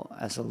people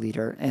as a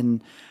leader.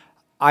 And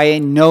I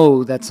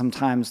know that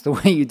sometimes the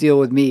way you deal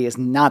with me is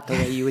not the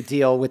way you would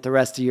deal with the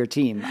rest of your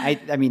team.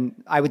 I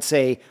mean, I would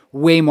say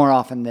way more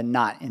often than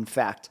not, in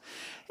fact.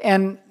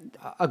 And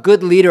a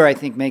good leader, I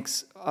think,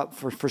 makes,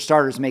 for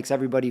starters, makes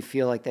everybody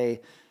feel like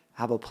they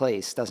have a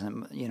place,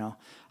 doesn't,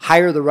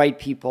 hire the right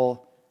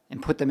people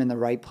and put them in the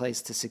right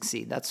place to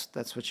succeed.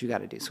 That's what you got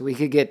to do. So we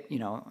could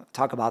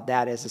talk about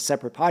that as a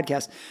separate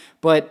podcast,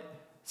 but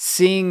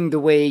seeing the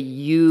way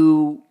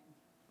you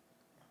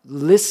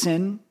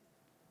listen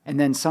and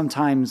then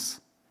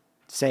sometimes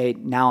say,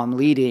 now I'm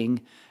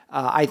leading,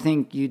 I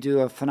think you do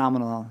a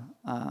phenomenal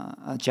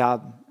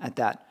job at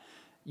that.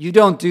 You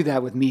don't do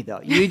that with me, though.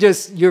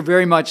 You're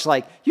very much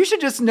like, you should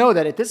just know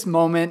that at this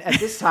moment, at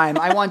this time,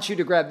 I want you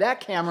to grab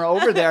that camera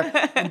over there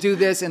and do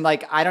this. And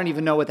like, I don't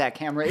even know what that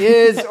camera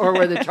is or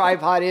where the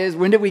tripod is.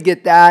 When did we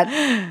get that?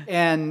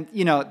 And,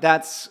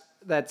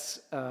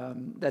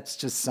 that's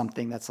just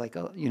something that's like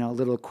a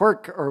little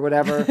quirk or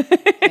whatever.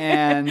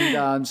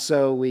 And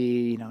so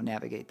we,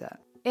 navigate that.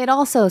 It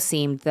also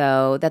seemed,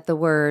 though, that the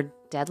word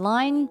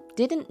deadline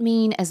didn't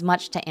mean as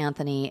much to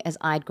Anthony as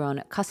I'd grown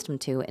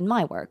accustomed to in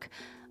my work.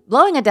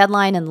 Blowing a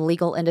deadline in the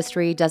legal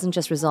industry doesn't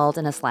just result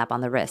in a slap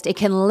on the wrist. It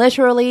can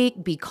literally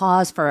be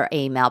cause for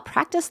a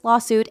malpractice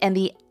lawsuit and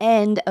the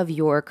end of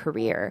your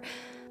career.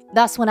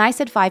 Thus, when I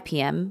said 5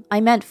 p.m.,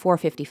 I meant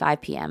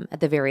 4:55 p.m.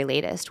 at the very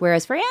latest,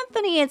 whereas for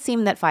Anthony, it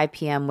seemed that 5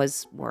 p.m.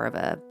 was more of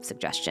a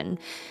suggestion.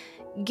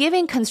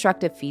 Giving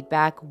constructive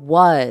feedback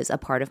was a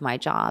part of my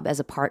job as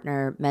a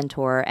partner,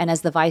 mentor, and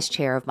as the vice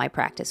chair of my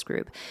practice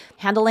group.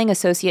 Handling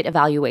associate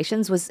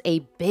evaluations was a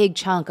big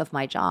chunk of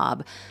my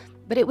job,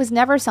 but it was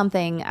never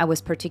something I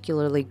was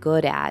particularly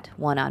good at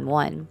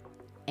one-on-one.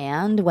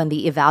 And when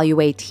the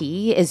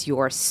evaluatee is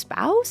your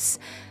spouse,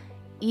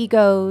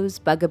 egos,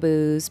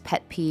 bugaboos,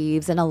 pet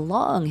peeves, and a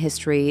long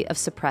history of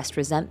suppressed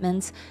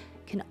resentments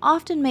can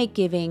often make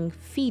giving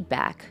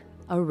feedback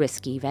a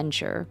risky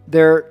venture.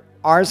 There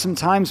are some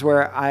times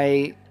where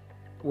I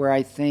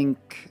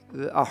think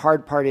a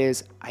hard part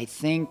is I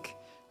think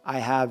I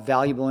have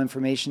valuable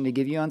information to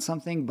give you on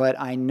something, but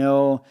I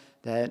know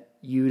that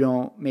you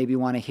don't maybe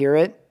want to hear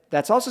it.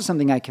 That's also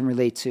something I can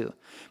relate to,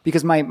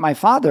 because my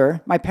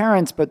father, my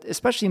parents, but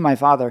especially my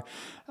father,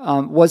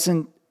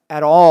 wasn't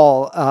at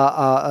all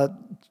a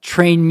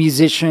trained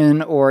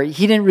musician, or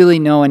he didn't really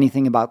know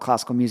anything about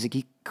classical music.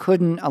 He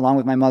couldn't, along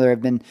with my mother,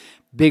 have been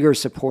bigger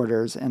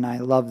supporters, and I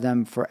love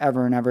them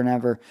forever and ever and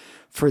ever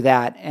for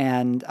that.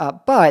 And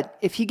but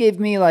if he gave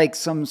me like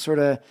some sort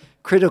of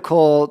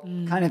critical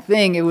kind of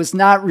thing, it was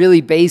not really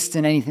based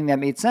in anything that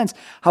made sense.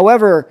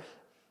 However,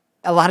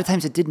 a lot of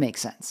times it did make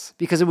sense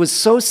because it was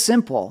so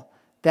simple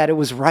that it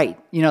was right.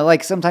 You know,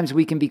 like sometimes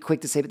we can be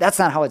quick to say, but that's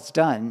not how it's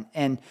done.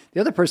 And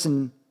the other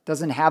person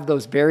doesn't have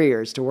those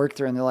barriers to work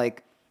through, and they're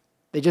like,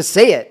 they just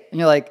say it. And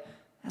you're like,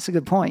 that's a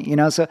good point, you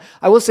know? So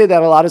I will say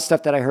that a lot of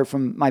stuff that I heard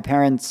from my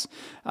parents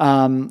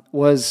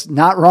was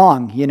not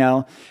wrong, you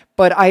know?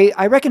 But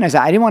I recognize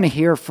that. I didn't want to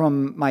hear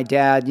from my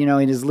dad, you know,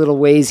 in his little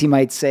ways. He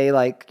might say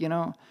like, you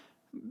know,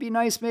 be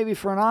nice maybe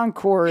for an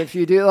encore if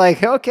you do.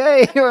 Like,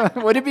 okay,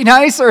 would it be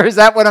nice, or is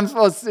that what I'm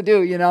supposed to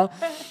do, you know?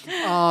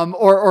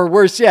 Or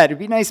worse yet, it'd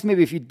be nice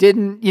maybe if you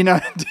didn't, you know,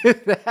 do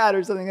that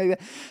or something like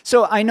that.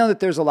 So I know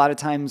that there's a lot of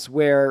times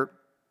where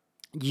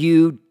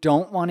you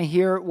don't want to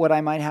hear what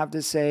I might have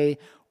to say,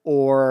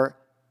 or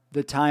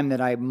the time that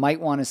I might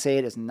want to say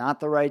it is not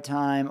the right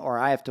time, or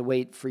I have to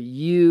wait for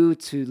you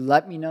to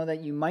let me know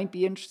that you might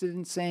be interested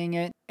in saying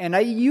it. And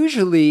I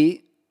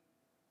usually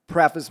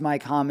preface my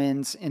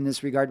comments in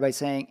this regard by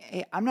saying,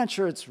 hey, I'm not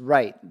sure it's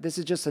right. This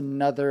is just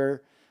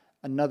another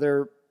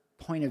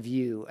point of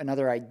view,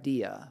 another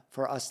idea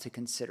for us to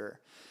consider.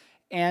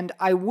 And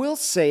I will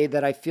say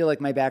that I feel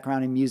like my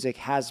background in music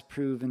has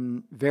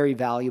proven very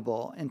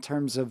valuable in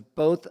terms of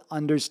both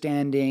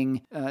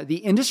understanding the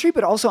industry,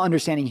 but also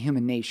understanding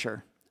human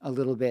nature a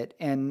little bit.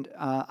 And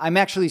I'm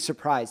actually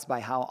surprised by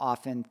how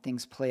often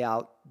things play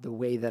out the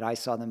way that I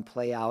saw them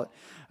play out,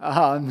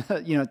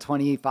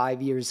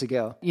 25 years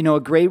ago. You know, a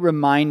great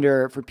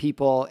reminder for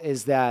people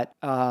is that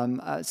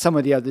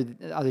someone the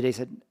other day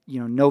said, you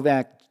know,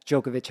 Novak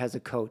Djokovic has a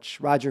coach.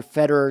 Roger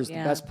Federer is the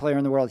best player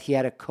in the world. He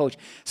had a coach.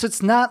 So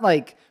it's not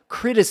like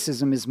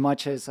criticism as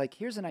much as like,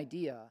 here's an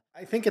idea.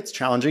 I think it's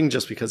challenging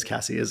just because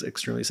Cassie is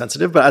extremely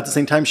sensitive, but at the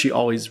same time, she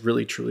always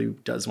really, truly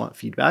does want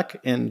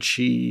feedback. And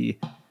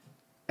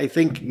I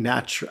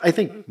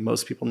think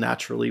most people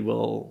naturally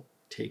will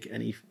take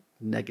any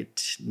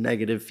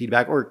negative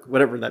feedback or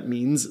whatever that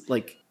means,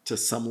 like to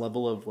some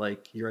level of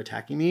like, you're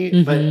attacking me.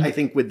 Mm-hmm. But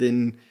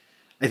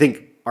I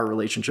think our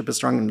relationship is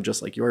strong, and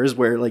just like yours,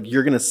 where like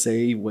you're going to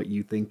say what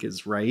you think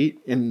is right.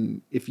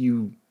 And if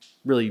you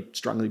really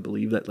strongly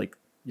believe that like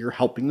you're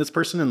helping this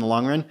person in the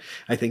long run,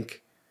 I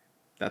think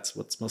that's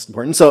what's most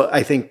important. So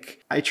I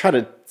think I try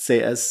to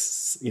say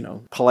as, you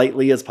know,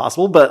 politely as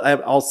possible, but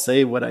I'll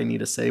say what I need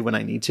to say when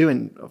I need to.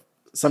 And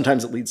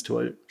sometimes it leads to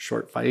a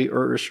short fight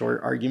or a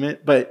short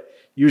argument, but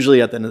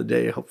usually at the end of the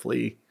day,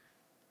 hopefully,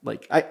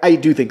 like I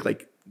do think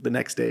like the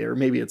next day, or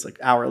maybe it's like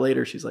an hour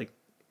later, she's like,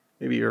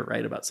 maybe you're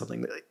right about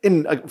something.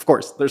 And of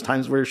course, there's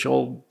times where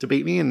she'll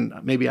debate me and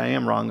maybe I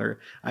am wrong or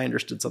I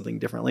understood something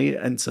differently.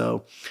 And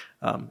so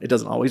it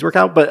doesn't always work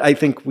out, but I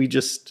think we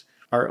just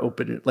are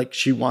open. Like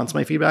she wants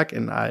my feedback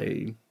and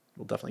I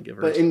will definitely give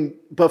her.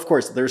 But of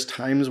course, there's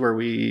times where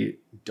we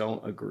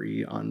don't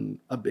agree on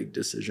a big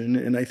decision.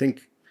 And I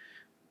think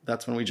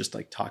that's when we just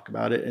like talk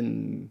about it.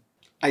 And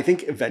I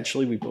think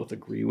eventually we both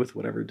agree with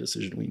whatever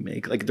decision we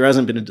make. Like there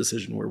hasn't been a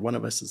decision where one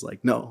of us is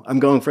like, no, I'm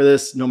going for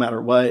this no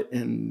matter what.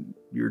 And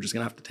you're just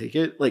going to have to take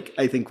it. Like,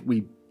 I think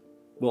we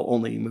will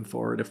only move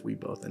forward if we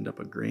both end up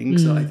agreeing.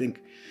 Mm-hmm. So I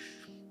think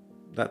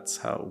that's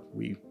how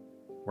we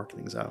work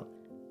things out.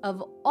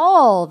 Of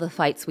all the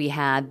fights we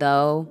had,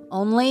 though,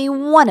 only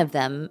one of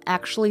them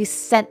actually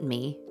sent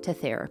me to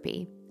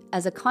therapy.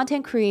 As a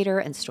content creator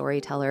and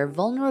storyteller,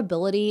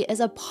 vulnerability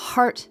is a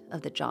part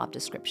of the job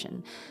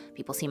description.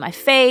 People see my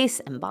face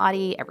and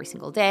body every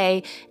single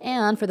day,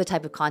 and for the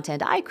type of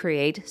content I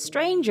create,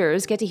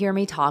 strangers get to hear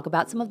me talk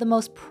about some of the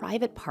most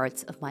private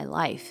parts of my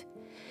life.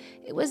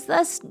 It was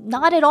thus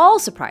not at all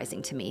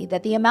surprising to me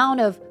that the amount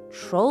of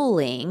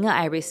trolling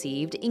I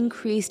received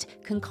increased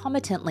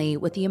concomitantly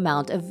with the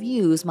amount of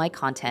views my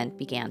content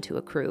began to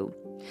accrue.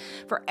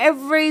 For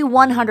every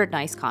 100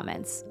 nice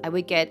comments, I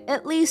would get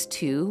at least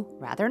 2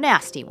 rather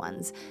nasty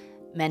ones.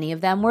 Many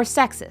of them were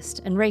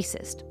sexist and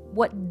racist.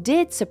 What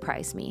did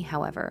surprise me,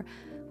 however,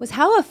 was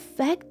how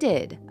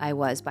affected I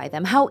was by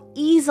them, how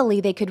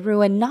easily they could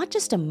ruin not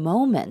just a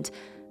moment,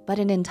 but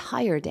an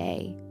entire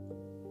day.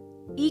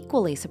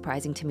 Equally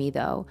surprising to me,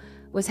 though,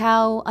 was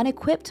how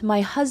unequipped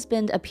my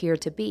husband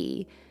appeared to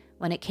be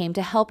when it came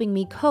to helping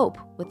me cope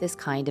with this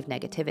kind of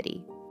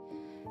negativity.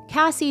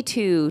 Cassie,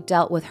 too,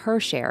 dealt with her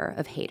share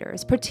of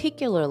haters,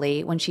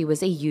 particularly when she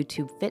was a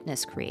YouTube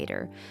fitness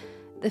creator.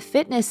 The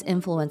fitness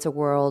influencer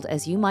world,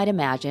 as you might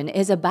imagine,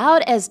 is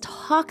about as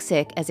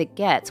toxic as it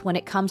gets when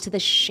it comes to the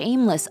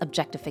shameless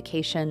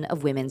objectification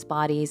of women's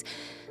bodies,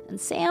 and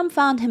Sam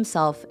found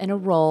himself in a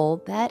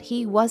role that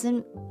he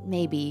wasn't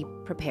maybe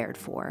prepared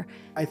for.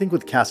 I think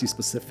with Cassie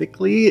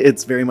specifically,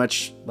 it's very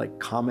much like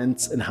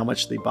comments and how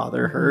much they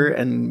bother her,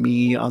 and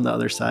me on the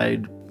other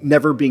side,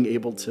 never being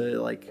able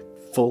to like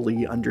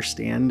fully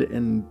understand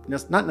and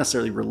not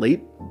necessarily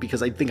relate,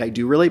 because I think I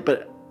do relate,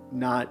 but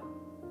not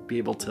be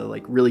able to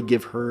like really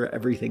give her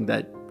everything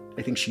that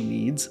I think she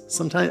needs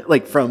sometimes,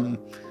 like from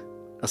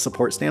a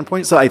support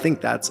standpoint. So I think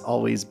that's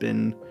always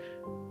been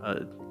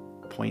a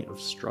point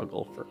of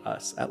struggle for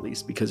us, at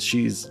least, because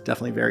she's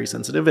definitely very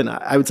sensitive, and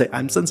I would say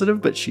I'm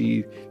sensitive, but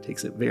she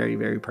takes it very,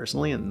 very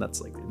personally, and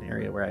that's like an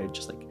area where I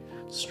just like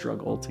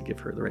struggle to give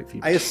her the right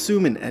feedback. I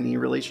assume in any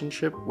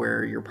relationship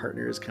where your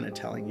partner is kind of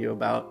telling you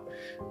about,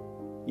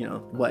 you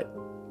know, what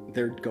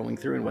they're going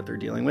through and what they're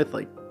dealing with,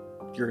 like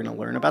you're going to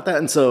learn about that.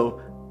 And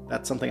so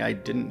that's something I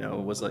didn't know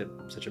was like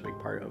such a big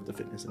part of the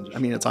fitness industry. I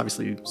mean, it's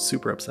obviously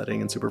super upsetting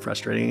and super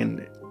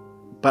frustrating,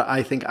 but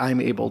I think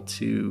I'm able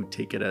to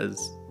take it as,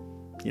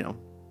 you know,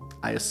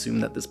 I assume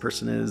that this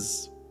person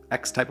is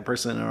X type of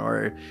person,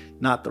 or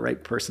not the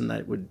right person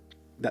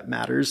that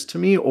matters to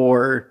me,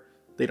 or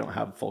they don't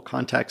have full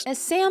context. As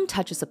Sam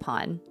touches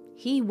upon,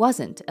 he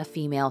wasn't a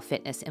female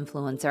fitness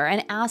influencer,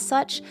 and as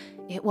such,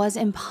 it was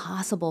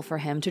impossible for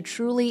him to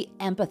truly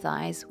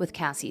empathize with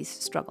Cassie's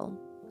struggle.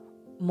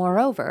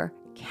 Moreover,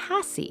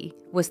 Cassie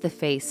was the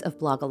face of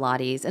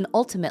Blogilates and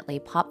ultimately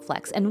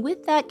PopFlex, and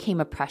with that came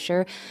a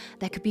pressure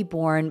that could be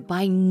borne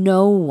by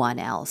no one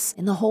else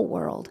in the whole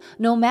world,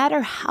 no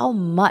matter how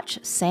much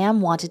Sam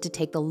wanted to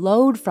take the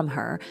load from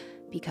her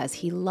because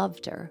he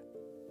loved her.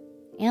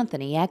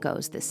 Anthony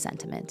echoes this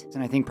sentiment.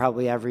 And I think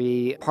probably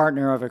every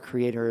partner of a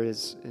creator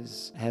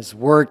has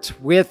worked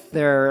with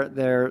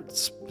their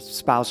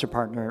spouse or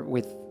partner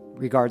with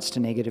regards to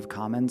negative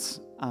comments.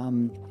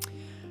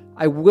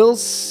 I will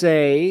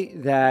say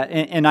that,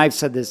 and I've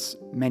said this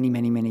many,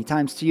 many, many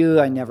times to you,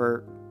 I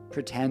never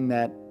pretend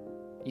that,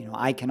 you know,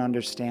 I can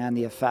understand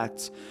the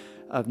effects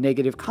of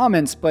negative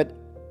comments, but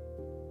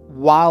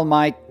while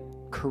my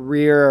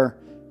career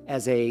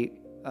as a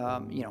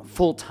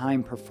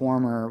full-time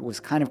performer was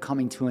kind of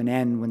coming to an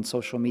end when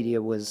social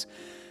media was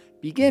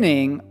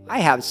beginning, I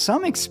have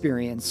some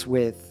experience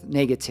with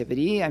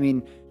negativity. I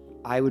mean,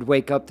 I would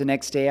wake up the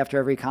next day after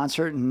every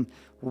concert and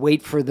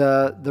wait for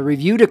the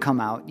review to come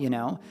out, you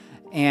know,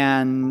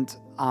 and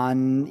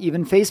on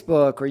even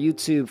Facebook or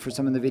YouTube for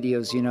some of the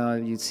videos, you know,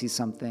 you'd see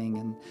something.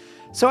 And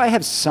so I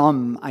have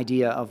some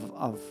idea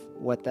of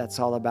what that's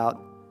all about.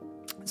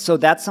 So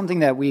that's something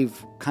that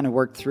we've kind of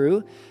worked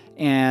through.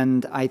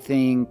 And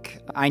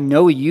I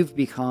know you've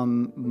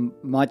become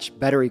much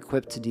better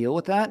equipped to deal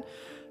with that.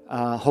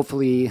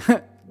 Hopefully,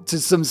 to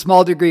some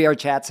small degree, our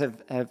chats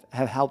have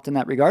helped in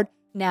that regard.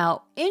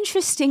 Now,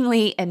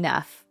 interestingly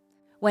enough,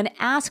 when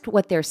asked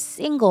what their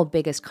single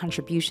biggest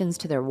contributions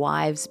to their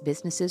wives'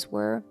 businesses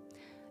were,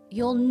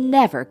 you'll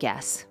never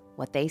guess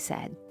what they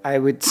said. I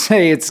would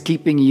say it's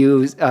keeping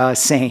you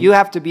sane. You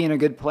have to be in a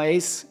good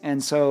place.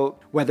 And so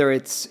whether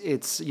it's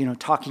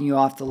talking you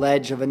off the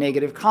ledge of a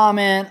negative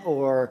comment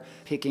or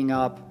picking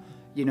up,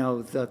 you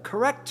know, the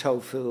correct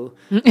tofu,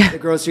 the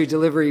grocery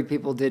delivery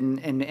people didn't,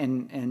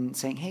 and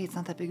saying, hey, it's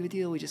not that big of a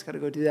deal. We just got to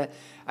go do that.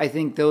 I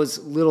think those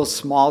little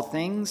small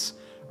things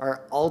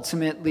are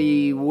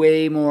ultimately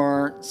way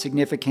more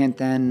significant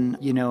than,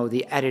 you know,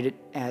 the edit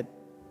at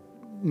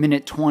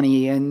minute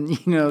 20 and,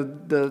 you know,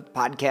 the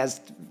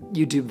podcast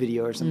YouTube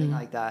video or something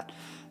like that.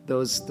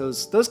 Those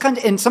kinds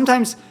of, and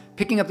sometimes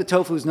picking up the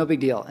tofu is no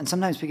big deal, and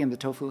sometimes picking up the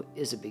tofu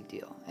is a big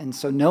deal. And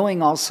so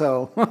knowing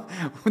also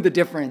the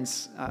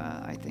difference,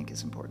 I think,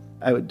 is important.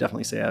 I would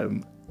definitely say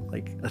I'm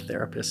like a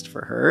therapist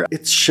for her.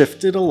 It's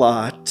shifted a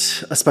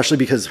lot, especially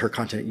because her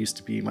content used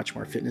to be much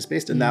more fitness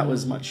based, and that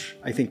was much,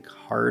 I think,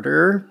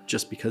 harder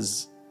just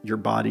because your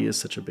body is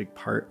such a big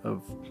part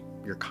of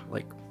your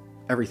like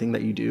everything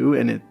that you do,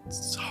 and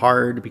it's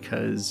hard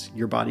because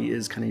your body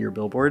is kind of your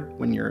billboard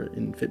when you're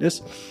in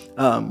fitness,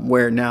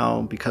 where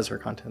now, because her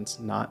content's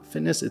not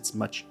fitness, it's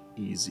much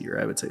easier,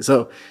 I would say.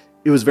 So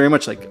it was very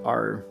much like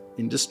our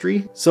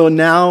industry. So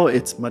now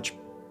it's much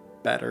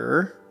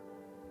better,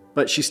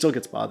 but she still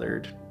gets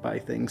bothered by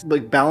things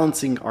like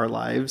balancing our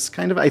lives,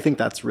 kind of. I think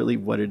that's really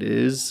what it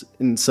is.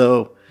 And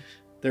so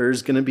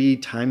there's going to be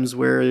times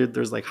where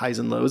there's like highs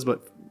and lows,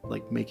 but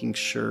like making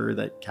sure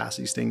that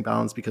Cassie's staying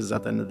balanced, because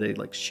at the end of the day,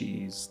 like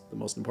she's the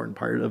most important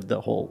part of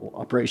the whole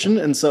operation.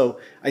 And so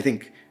I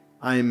think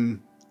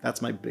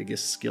that's my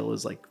biggest skill,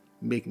 is like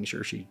making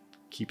sure she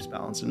keeps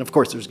balanced. And of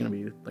course there's going to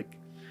be like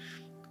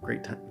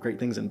great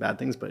things and bad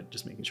things, but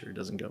just making sure it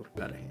doesn't go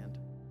out of hand.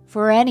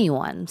 For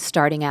anyone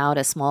starting out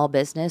a small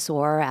business,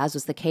 or as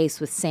was the case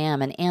with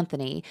Sam and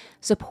Anthony,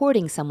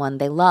 supporting someone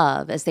they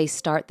love as they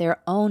start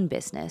their own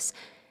business,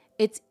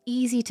 it's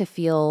easy to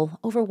feel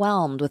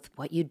overwhelmed with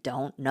what you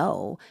don't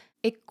know.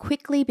 It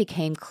quickly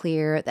became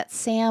clear that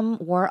Sam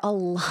wore a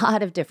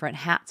lot of different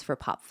hats for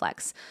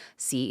PopFlex: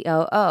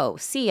 COO,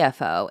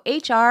 CFO,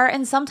 HR,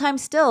 and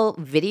sometimes still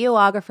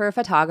videographer,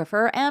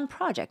 photographer, and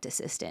project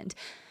assistant.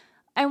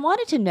 I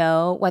wanted to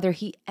know whether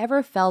he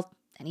ever felt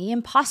any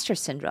imposter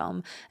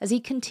syndrome as he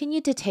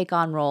continued to take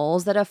on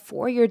roles that a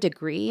 4-year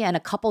degree and a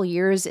couple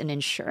years in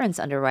insurance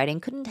underwriting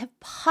couldn't have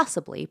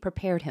possibly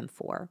prepared him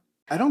for.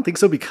 I don't think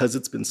so, because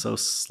it's been so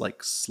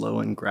like slow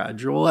and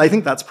gradual. I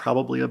think that's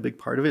probably a big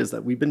part of it, is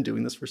that we've been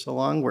doing this for so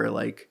long, where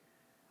like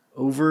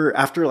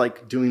after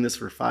like doing this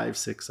for 5,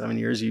 6, 7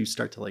 years, you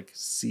start to like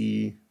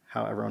see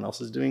how everyone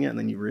else is doing it. And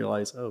then you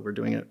realize, oh, we're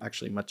doing it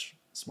actually much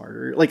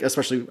smarter. Like,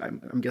 especially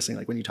I'm guessing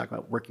like when you talk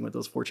about working with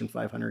those Fortune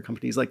 500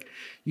 companies, like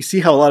you see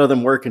how a lot of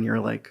them work and you're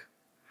like,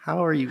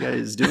 how are you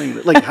guys doing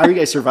that? Like, how are you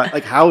guys survive?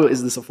 Like, how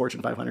is this a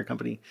Fortune 500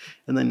 company?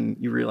 And then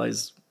you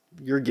realize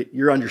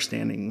you're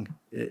understanding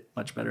it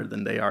much better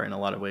than they are in a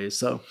lot of ways.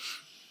 So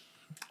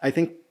I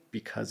think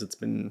because it's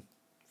been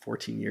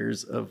 14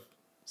 years of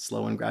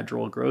slow and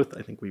gradual growth,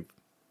 I think we've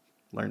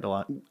learned a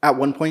lot. At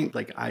one point,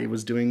 like I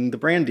was doing the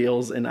brand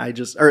deals, and I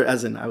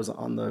was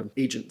on the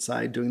agent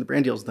side doing the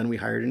brand deals. Then we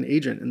hired an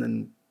agent, and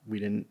then we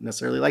didn't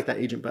necessarily like that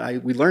agent,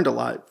 but we learned a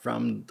lot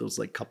from those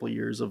like couple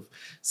years of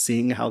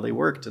seeing how they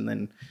worked. And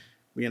then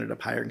we ended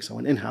up hiring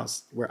someone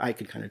in-house where I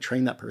could kind of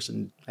train that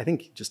person. I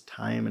think just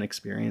time and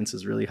experience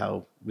is really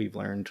how we've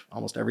learned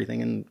almost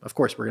everything. And of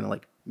course we're going to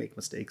like make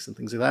mistakes and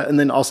things like that. And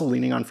then also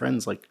leaning on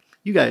friends like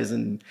you guys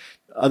and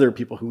other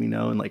people who we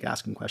know, and like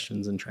asking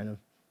questions and trying to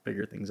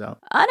figure things out.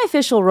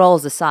 Unofficial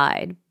roles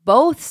aside,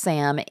 both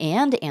Sam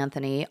and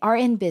Anthony are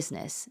in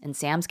business. In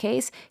Sam's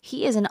case,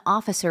 he is an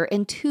officer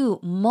in 2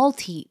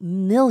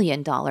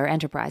 multi-million-dollar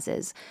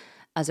enterprises.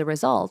 As a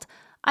result,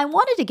 I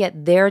wanted to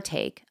get their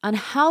take on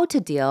how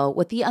to deal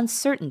with the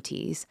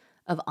uncertainties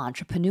of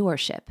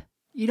entrepreneurship.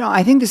 You know,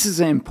 I think this is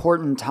an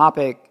important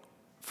topic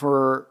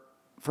for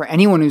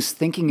anyone who's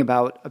thinking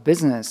about a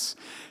business,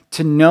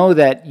 to know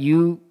that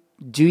you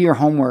do your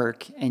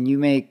homework and you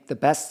make the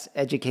best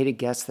educated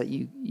guess that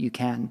you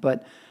can.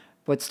 But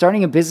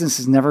starting a business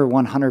is never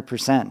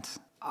 100%.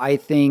 I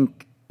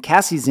think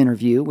Cassie's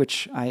interview,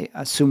 which I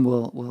assume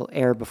will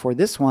air before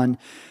this one,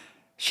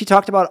 she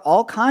talked about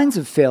all kinds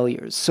of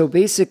failures. So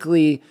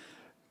basically,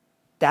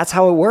 that's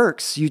how it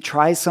works. You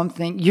try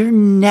something.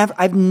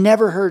 I've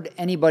never heard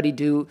anybody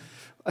do,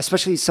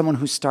 especially someone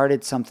who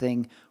started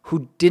something,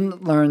 who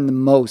didn't learn the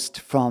most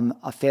from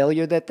a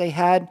failure that they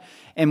had.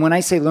 And when I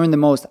say learn the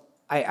most,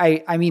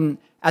 I mean,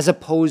 as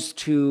opposed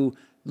to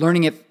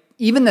learning it,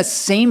 even the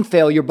same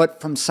failure,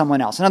 but from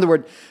someone else. In other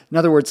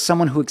words,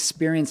 someone who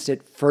experienced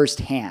it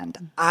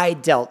firsthand. I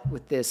dealt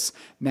with this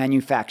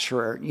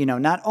manufacturer,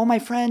 not, oh, my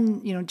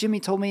friend, Jimmy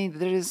told me that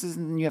this is,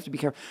 and you have to be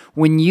careful.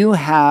 When you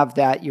have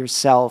that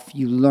yourself,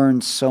 you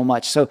learn so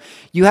much. So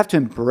you have to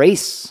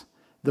embrace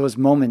those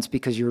moments,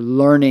 because you're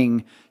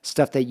learning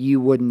stuff that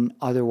you wouldn't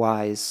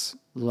otherwise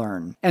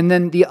learn. And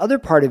then the other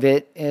part of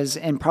it is,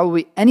 and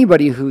probably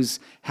anybody who's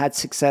had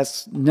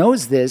success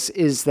knows this,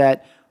 is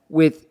that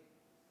with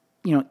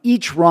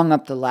each rung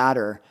up the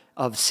ladder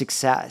of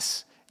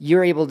success,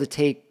 you're able to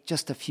take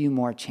just a few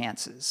more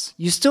chances.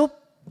 You still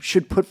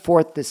should put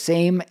forth the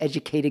same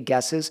educated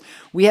guesses.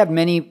 We have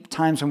many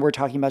times when we're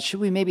talking about, should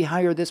we maybe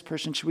hire this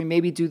person? Should we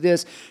maybe do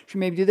this? Should we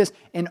maybe do this?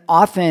 And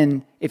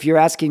often, if you're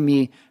asking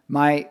me,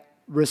 my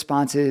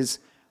response is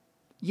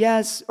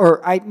yes,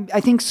 or I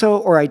think so,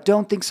 or I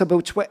don't think so.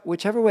 But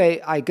whichever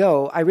way I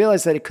go, I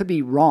realize that it could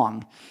be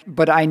wrong.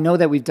 But I know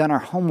that we've done our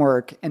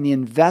homework, and the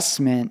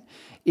investment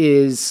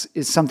is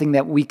something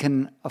that we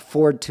can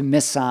afford to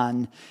miss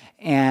on.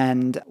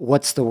 And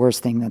what's the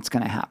worst thing that's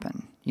going to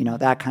happen?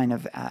 That kind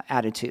of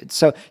attitude.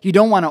 So you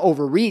don't want to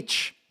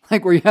overreach,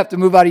 like where you have to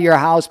move out of your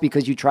house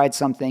because you tried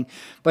something.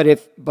 But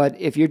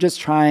if you're just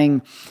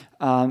trying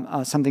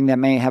something that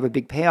may have a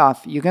big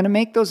payoff, you're going to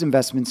make those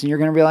investments, and you're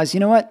going to realize, you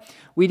know what?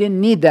 We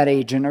didn't need that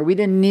agent, or we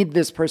didn't need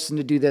this person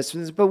to do this,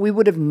 but we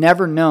would have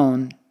never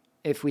known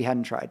if we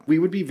hadn't tried. We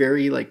would be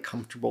very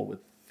comfortable with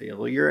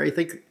failure, I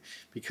think,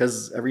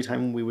 because every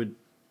time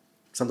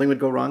something would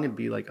go wrong, it'd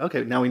be like,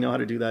 okay, now we know how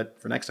to do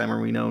that for next time, or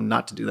we know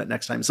not to do that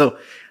next time. So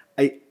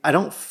I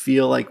don't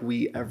feel like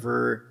we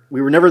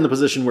were never in the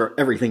position where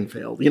everything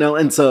failed,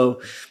 and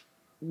so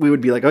we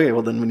would be like, okay,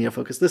 well then we need to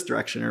focus this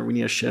direction, or we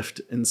need to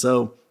shift. And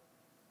so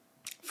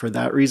for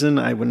that reason,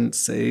 I wouldn't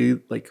say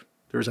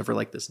there's ever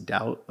this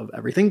doubt of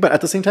everything, but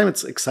at the same time,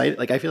 it's exciting.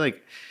 I feel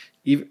like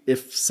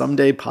if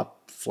someday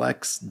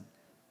PopFlex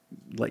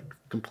like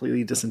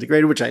completely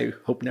disintegrated, which I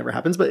hope never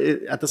happens. But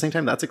at the same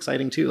time, that's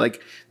exciting too.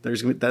 Like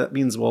that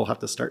means we'll have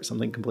to start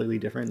something completely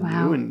different and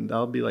new, and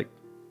that'll be like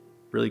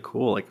really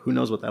cool. Like who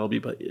knows what that'll be,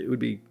 but it would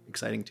be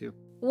exciting too.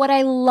 What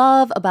I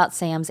love about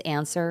Sam's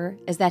answer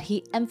is that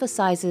he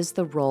emphasizes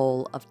the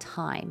role of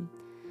time.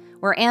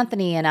 Where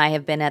Anthony and I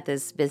have been at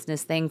this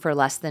business thing for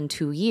less than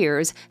 2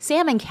 years,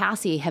 Sam and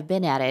Cassie have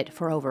been at it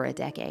for over a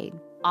decade.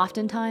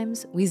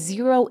 Oftentimes, we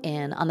zero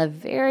in on the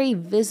very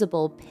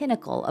visible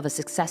pinnacle of a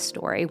success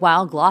story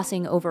while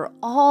glossing over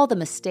all the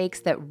mistakes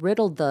that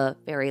riddled the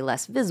very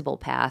less visible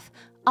path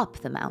up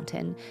the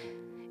mountain.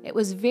 It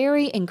was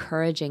very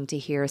encouraging to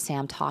hear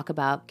Sam talk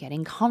about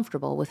getting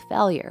comfortable with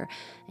failure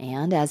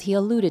and, as he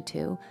alluded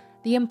to,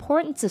 the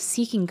importance of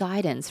seeking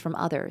guidance from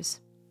others.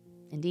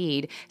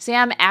 Indeed,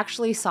 Sam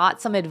actually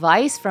sought some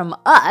advice from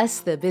us,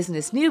 the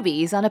business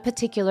newbies, on a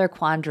particular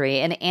quandary,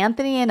 and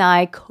Anthony and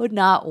I could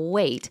not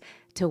wait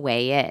to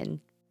weigh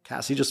in.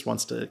 Cassie just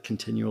wants to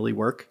continually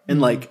work,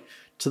 and like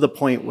to the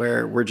point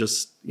where we're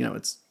just,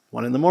 it's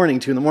 1 a.m,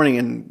 2 a.m,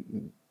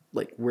 and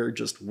like we're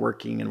just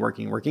working and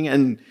working.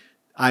 And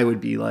I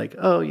would be like,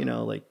 oh,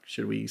 like,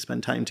 should we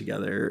spend time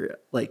together?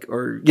 Like,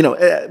 or,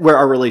 where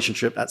our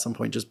relationship at some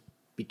point just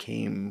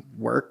became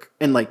work.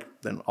 And like,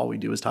 then all we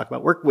do is talk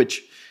about work,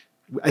 which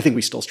I think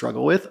we still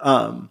struggle with.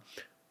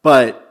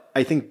 But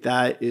I think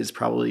that is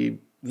probably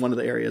one of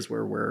the areas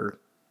where we're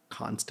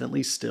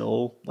constantly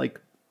still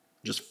like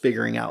just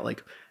figuring out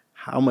like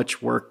how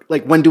much work,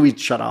 like when do we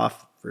shut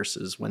off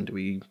versus when do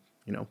we,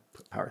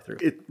 power through.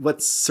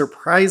 What's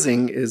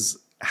surprising is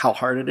how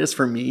hard it is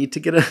for me to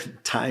get a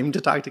time to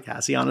talk to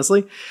Cassie,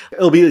 honestly.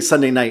 It'll be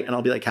Sunday night and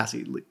I'll be like,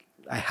 Cassie, like,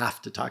 I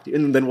have to talk to you.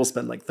 And then we'll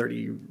spend like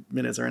 30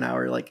 minutes or an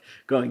hour, like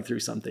going through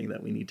something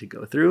that we need to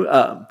go through.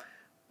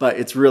 But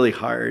it's really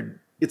hard.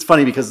 It's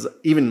funny because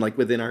even like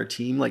within our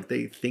team, like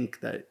they think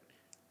that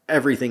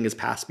everything is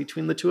passed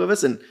between the two of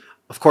us. And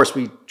of course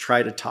we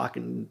try to talk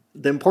and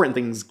the important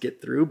things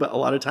get through, but a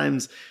lot of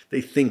times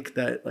they think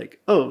that like,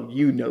 oh,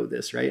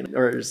 this, right?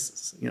 Or,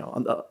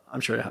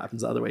 I'm sure it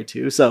happens the other way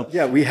too. So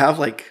yeah, we have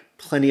like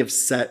plenty of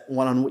set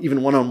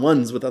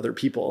one-on-ones with other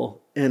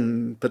people.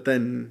 But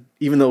then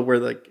even though we're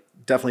like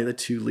definitely the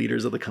two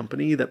leaders of the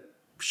company that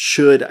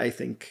should, I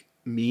think,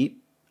 meet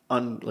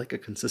on like a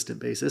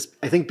consistent basis,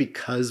 I think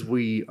because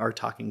we are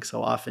talking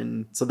so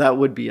often, so that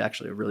would be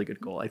actually a really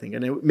good goal, I think.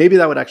 And maybe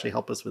that would actually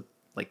help us with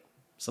like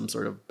some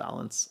sort of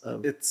balance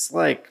of, it's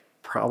like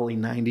probably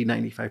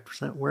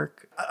 95%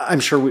 work.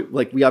 I'm sure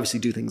we obviously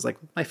do things like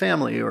my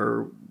family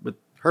or with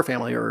her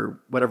family or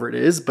whatever it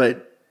is.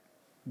 But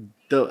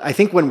I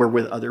think when we're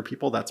with other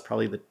people, that's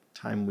probably the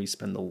time we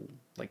spend the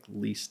like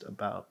least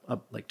about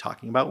like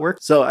talking about work.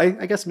 So I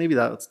guess maybe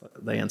that's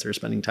the answer,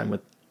 spending time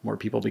with more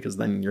people, because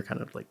then you're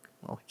kind of like,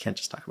 well, you can't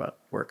just talk about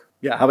work.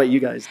 Yeah. How about you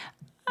guys?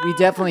 We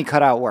definitely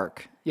cut out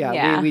work.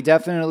 Yeah. We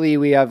definitely,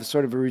 we have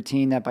sort of a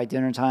routine that by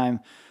dinner time,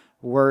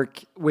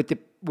 work with the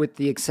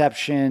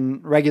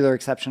regular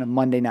exception of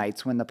Monday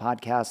nights when the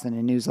podcast and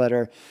a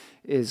newsletter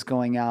is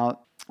going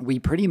out. We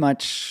pretty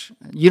much,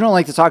 you don't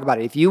like to talk about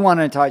it. If you want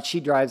to talk, she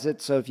drives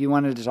it. So if you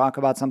wanted to talk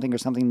about something or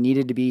something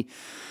needed to be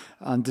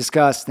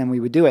discussed, then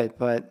we would do it.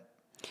 But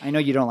I know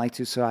you don't like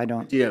to, so I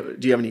don't. Do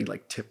you have any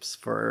like tips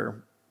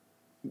for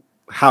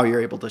how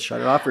you're able to shut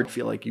it off, or do you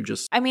feel like you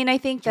just... I mean, I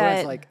think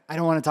that... like, I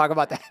don't want to talk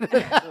about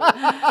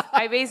that.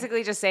 I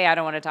basically just say I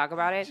don't want to talk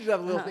about it. She's got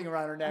a little thing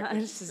around her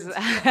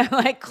neck.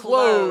 Like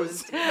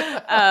closed.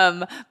 But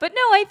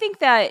no, I think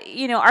that,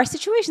 our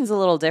situation's a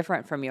little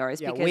different from yours.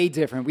 Yeah, way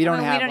different. We don't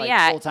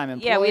have full-time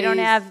employees. Yeah, we don't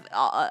have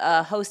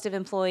a host of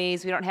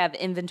employees. We don't have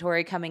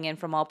inventory coming in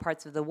from all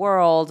parts of the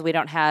world. We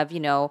don't have,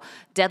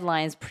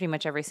 deadlines pretty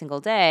much every single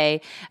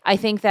day. I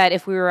think that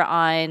if we were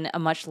on a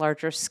much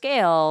larger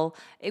scale,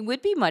 it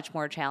would be much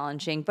more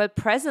challenging. But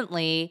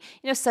presently,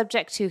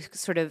 subject to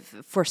sort of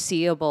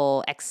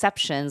foreseeable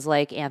exceptions,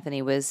 like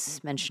Anthony was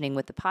mentioning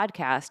with the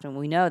podcast, and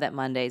we know that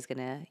Monday is going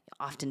to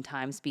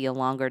oftentimes be a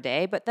longer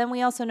day, but then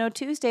we also know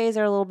Tuesdays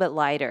are a little bit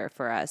lighter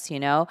for us,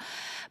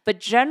 But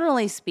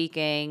generally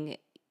speaking,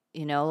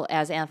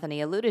 as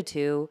Anthony alluded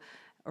to,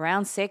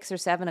 around 6 or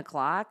 7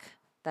 o'clock,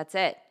 that's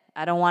it.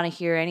 I don't want to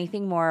hear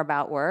anything more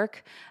about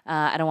work.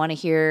 I don't want to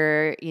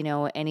hear,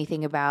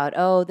 anything about,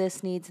 oh,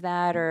 this needs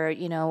that, or,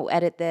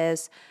 edit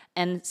this.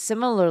 And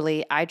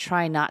similarly, I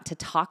try not to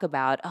talk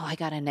about, oh, I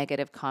got a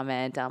negative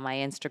comment on my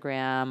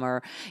Instagram,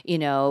 or,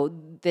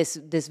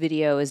 this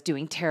video is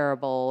doing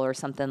terrible or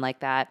something like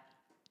that.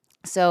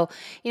 So,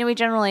 we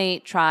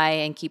generally try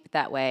and keep it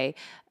that way.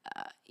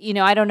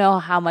 I don't know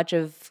how much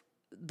of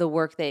the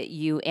work that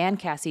you and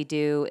Cassie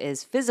do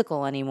is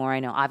physical anymore. I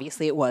know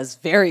obviously it was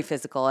very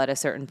physical at a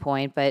certain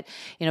point, but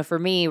for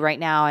me right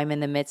now, I'm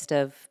in the midst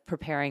of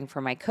preparing for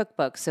my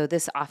cookbook. So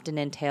this often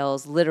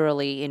entails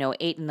literally,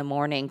 8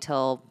 a.m.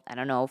 till,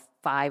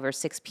 5 or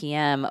 6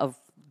 p.m. of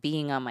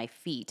being on my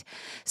feet.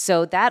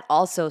 So that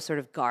also sort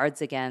of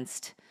guards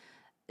against,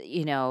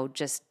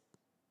 just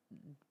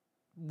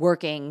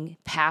working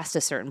past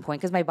a certain point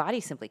because my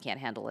body simply can't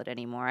handle it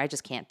anymore. I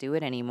just can't do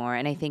it anymore.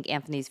 And I think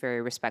Anthony's very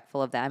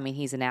respectful of that. I mean,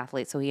 he's an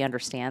athlete, so he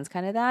understands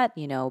kind of that,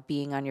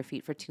 being on your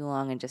feet for too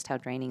long and just how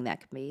draining that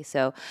can be.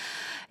 So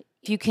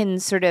if you can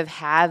sort of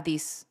have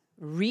these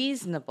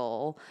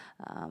reasonable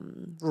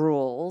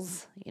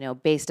rules,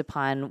 based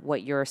upon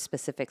what your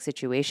specific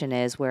situation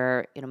is,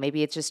 where,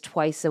 maybe it's just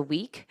twice a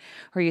week,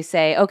 where you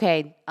say,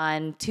 okay,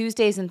 on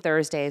Tuesdays and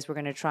Thursdays, we're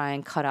going to try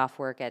and cut off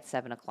work at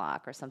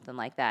 7:00 or something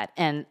like that.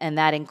 And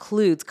that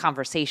includes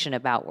conversation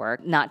about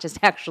work, not just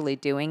actually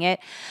doing it.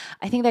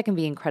 I think that can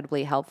be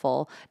incredibly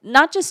helpful,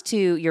 not just to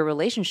your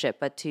relationship,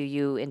 but to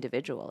you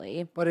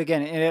individually. But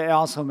again, it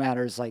also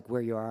matters like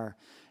where you are.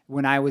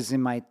 When I was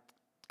in my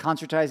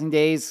concertizing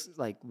days,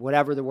 like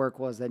whatever the work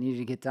was that needed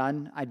to get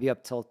done, I'd be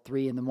up till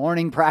 3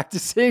 a.m.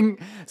 practicing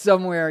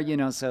somewhere,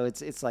 so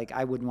it's like,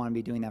 I wouldn't want to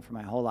be doing that for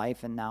my whole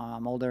life. And now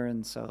I'm older.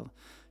 And so,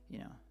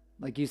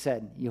 like you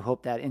said, you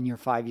hope that in your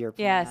 5-year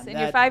plan. Yes, in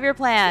your 5-year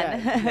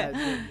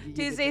plan. You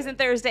Tuesdays and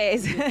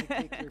Thursdays. You get to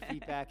kick your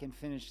feet back and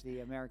finish the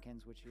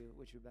Americans, which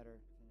you better.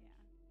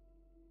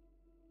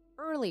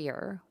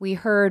 Earlier, we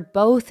heard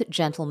both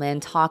gentlemen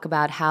talk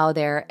about how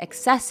their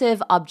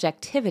excessive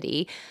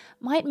objectivity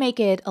might make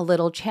it a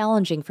little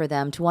challenging for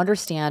them to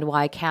understand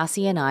why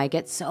Cassie and I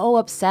get so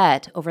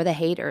upset over the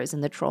haters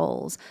and the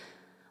trolls.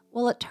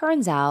 Well, it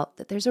turns out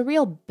that there's a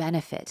real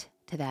benefit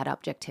to that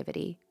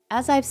objectivity.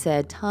 As I've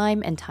said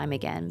time and time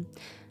again,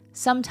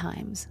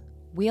 sometimes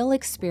we'll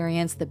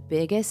experience the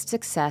biggest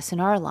success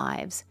in our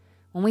lives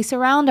when we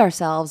surround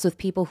ourselves with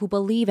people who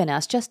believe in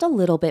us just a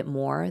little bit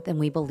more than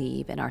we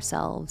believe in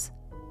ourselves.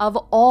 Of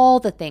all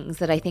the things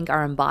that I think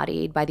are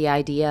embodied by the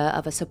idea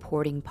of a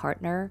supporting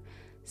partner,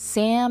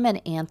 Sam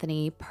and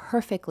Anthony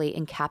perfectly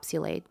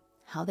encapsulate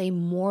how they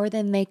more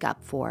than make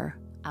up for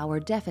our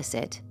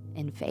deficit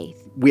in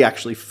faith. We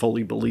actually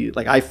fully believe,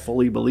 I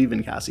fully believe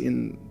in Cassie,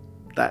 and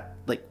that,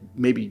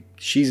 maybe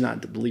she's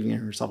not believing in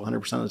herself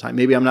 100% of the time.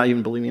 Maybe I'm not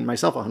even believing in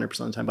myself 100%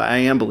 of the time, but I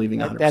am believing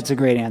 100%. That's a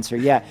great answer.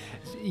 Yeah.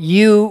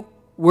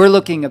 We're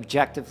looking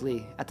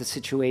objectively at the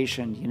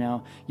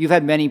situation, You've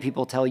had many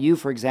people tell you,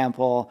 for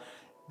example,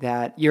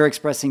 that you're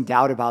expressing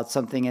doubt about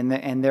something,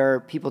 and there are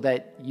people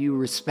that you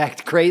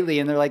respect greatly,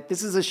 and they're like,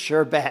 this is a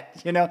sure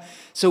bet,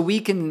 So we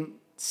can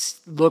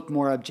look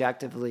more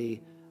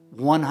objectively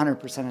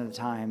 100% of the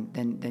time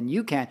than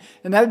you can.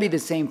 And that would be the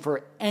same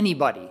for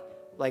anybody.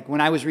 Like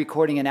when I was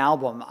recording an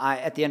album,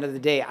 at the end of the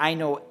day, I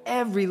know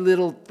every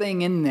little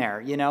thing in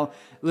there,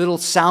 little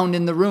sound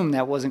in the room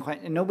that wasn't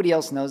quite, and nobody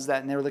else knows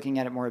that, and they're looking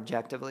at it more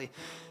objectively.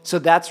 So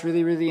that's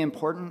really, really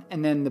important.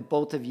 And then the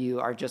both of you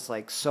are just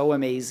so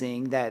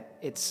amazing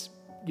that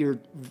you're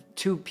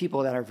two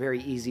people that are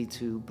very easy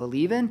to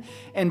believe in.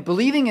 And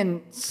believing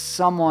in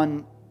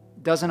someone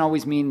doesn't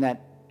always mean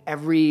that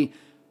every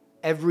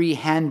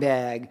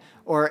handbag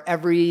or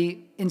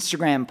every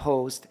Instagram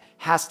post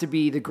has to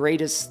be the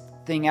greatest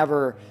thing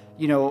ever,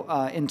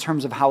 in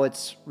terms of how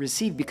it's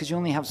received, because you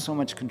only have so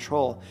much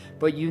control.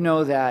 But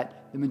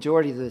that the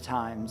majority of the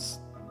times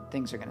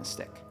things are going to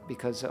stick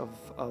because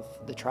of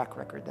the track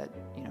record that,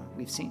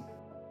 we've seen.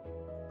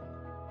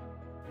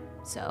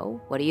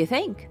 So, what do you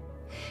think?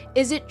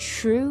 Is it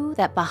true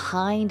that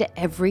behind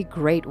every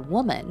great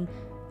woman,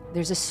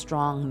 there's a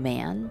strong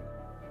man?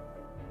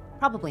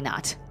 Probably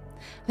not.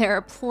 There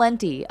are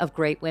plenty of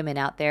great women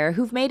out there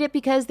who've made it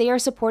because they are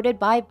supported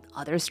by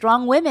other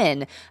strong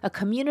women, a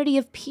community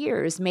of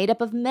peers made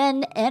up of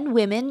men and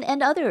women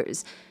and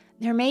others.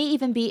 There may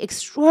even be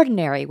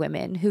extraordinary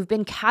women who've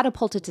been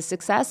catapulted to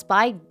success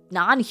by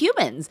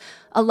non-humans,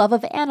 a love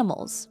of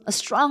animals, a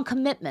strong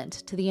commitment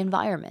to the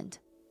environment.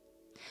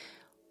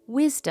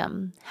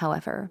 Wisdom,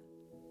 however,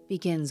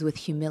 begins with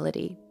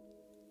humility.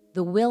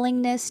 The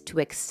willingness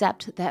to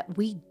accept that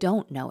we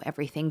don't know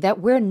everything, that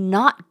we're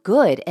not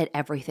good at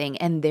everything,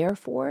 and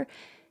therefore,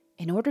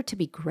 in order to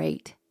be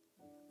great,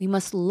 we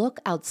must look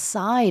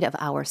outside of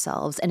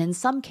ourselves and, in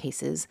some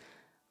cases,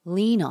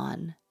 lean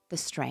on the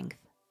strength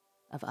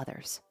of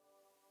others.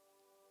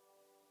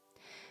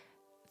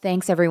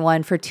 Thanks,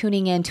 everyone, for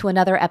tuning in to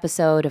another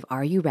episode of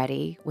Are You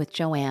Ready with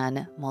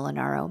Joanne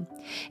Molinaro.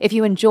 If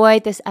you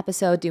enjoyed this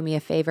episode, do me a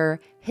favor,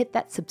 hit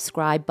that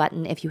subscribe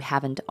button if you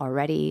haven't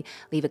already.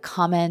 Leave a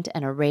comment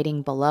and a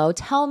rating below.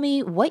 Tell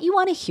me what you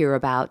want to hear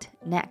about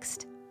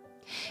next.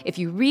 If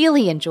you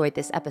really enjoyed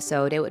this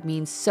episode, it would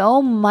mean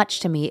so much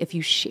to me if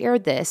you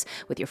shared this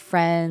with your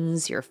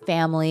friends, your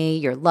family,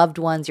 your loved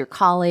ones, your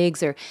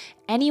colleagues, or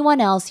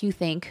anyone else you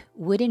think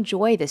would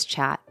enjoy this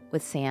chat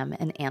with Sam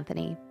and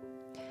Anthony.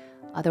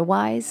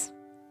 Otherwise,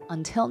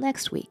 until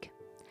next week,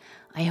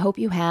 I hope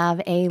you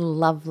have a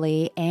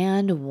lovely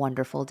and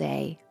wonderful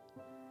day.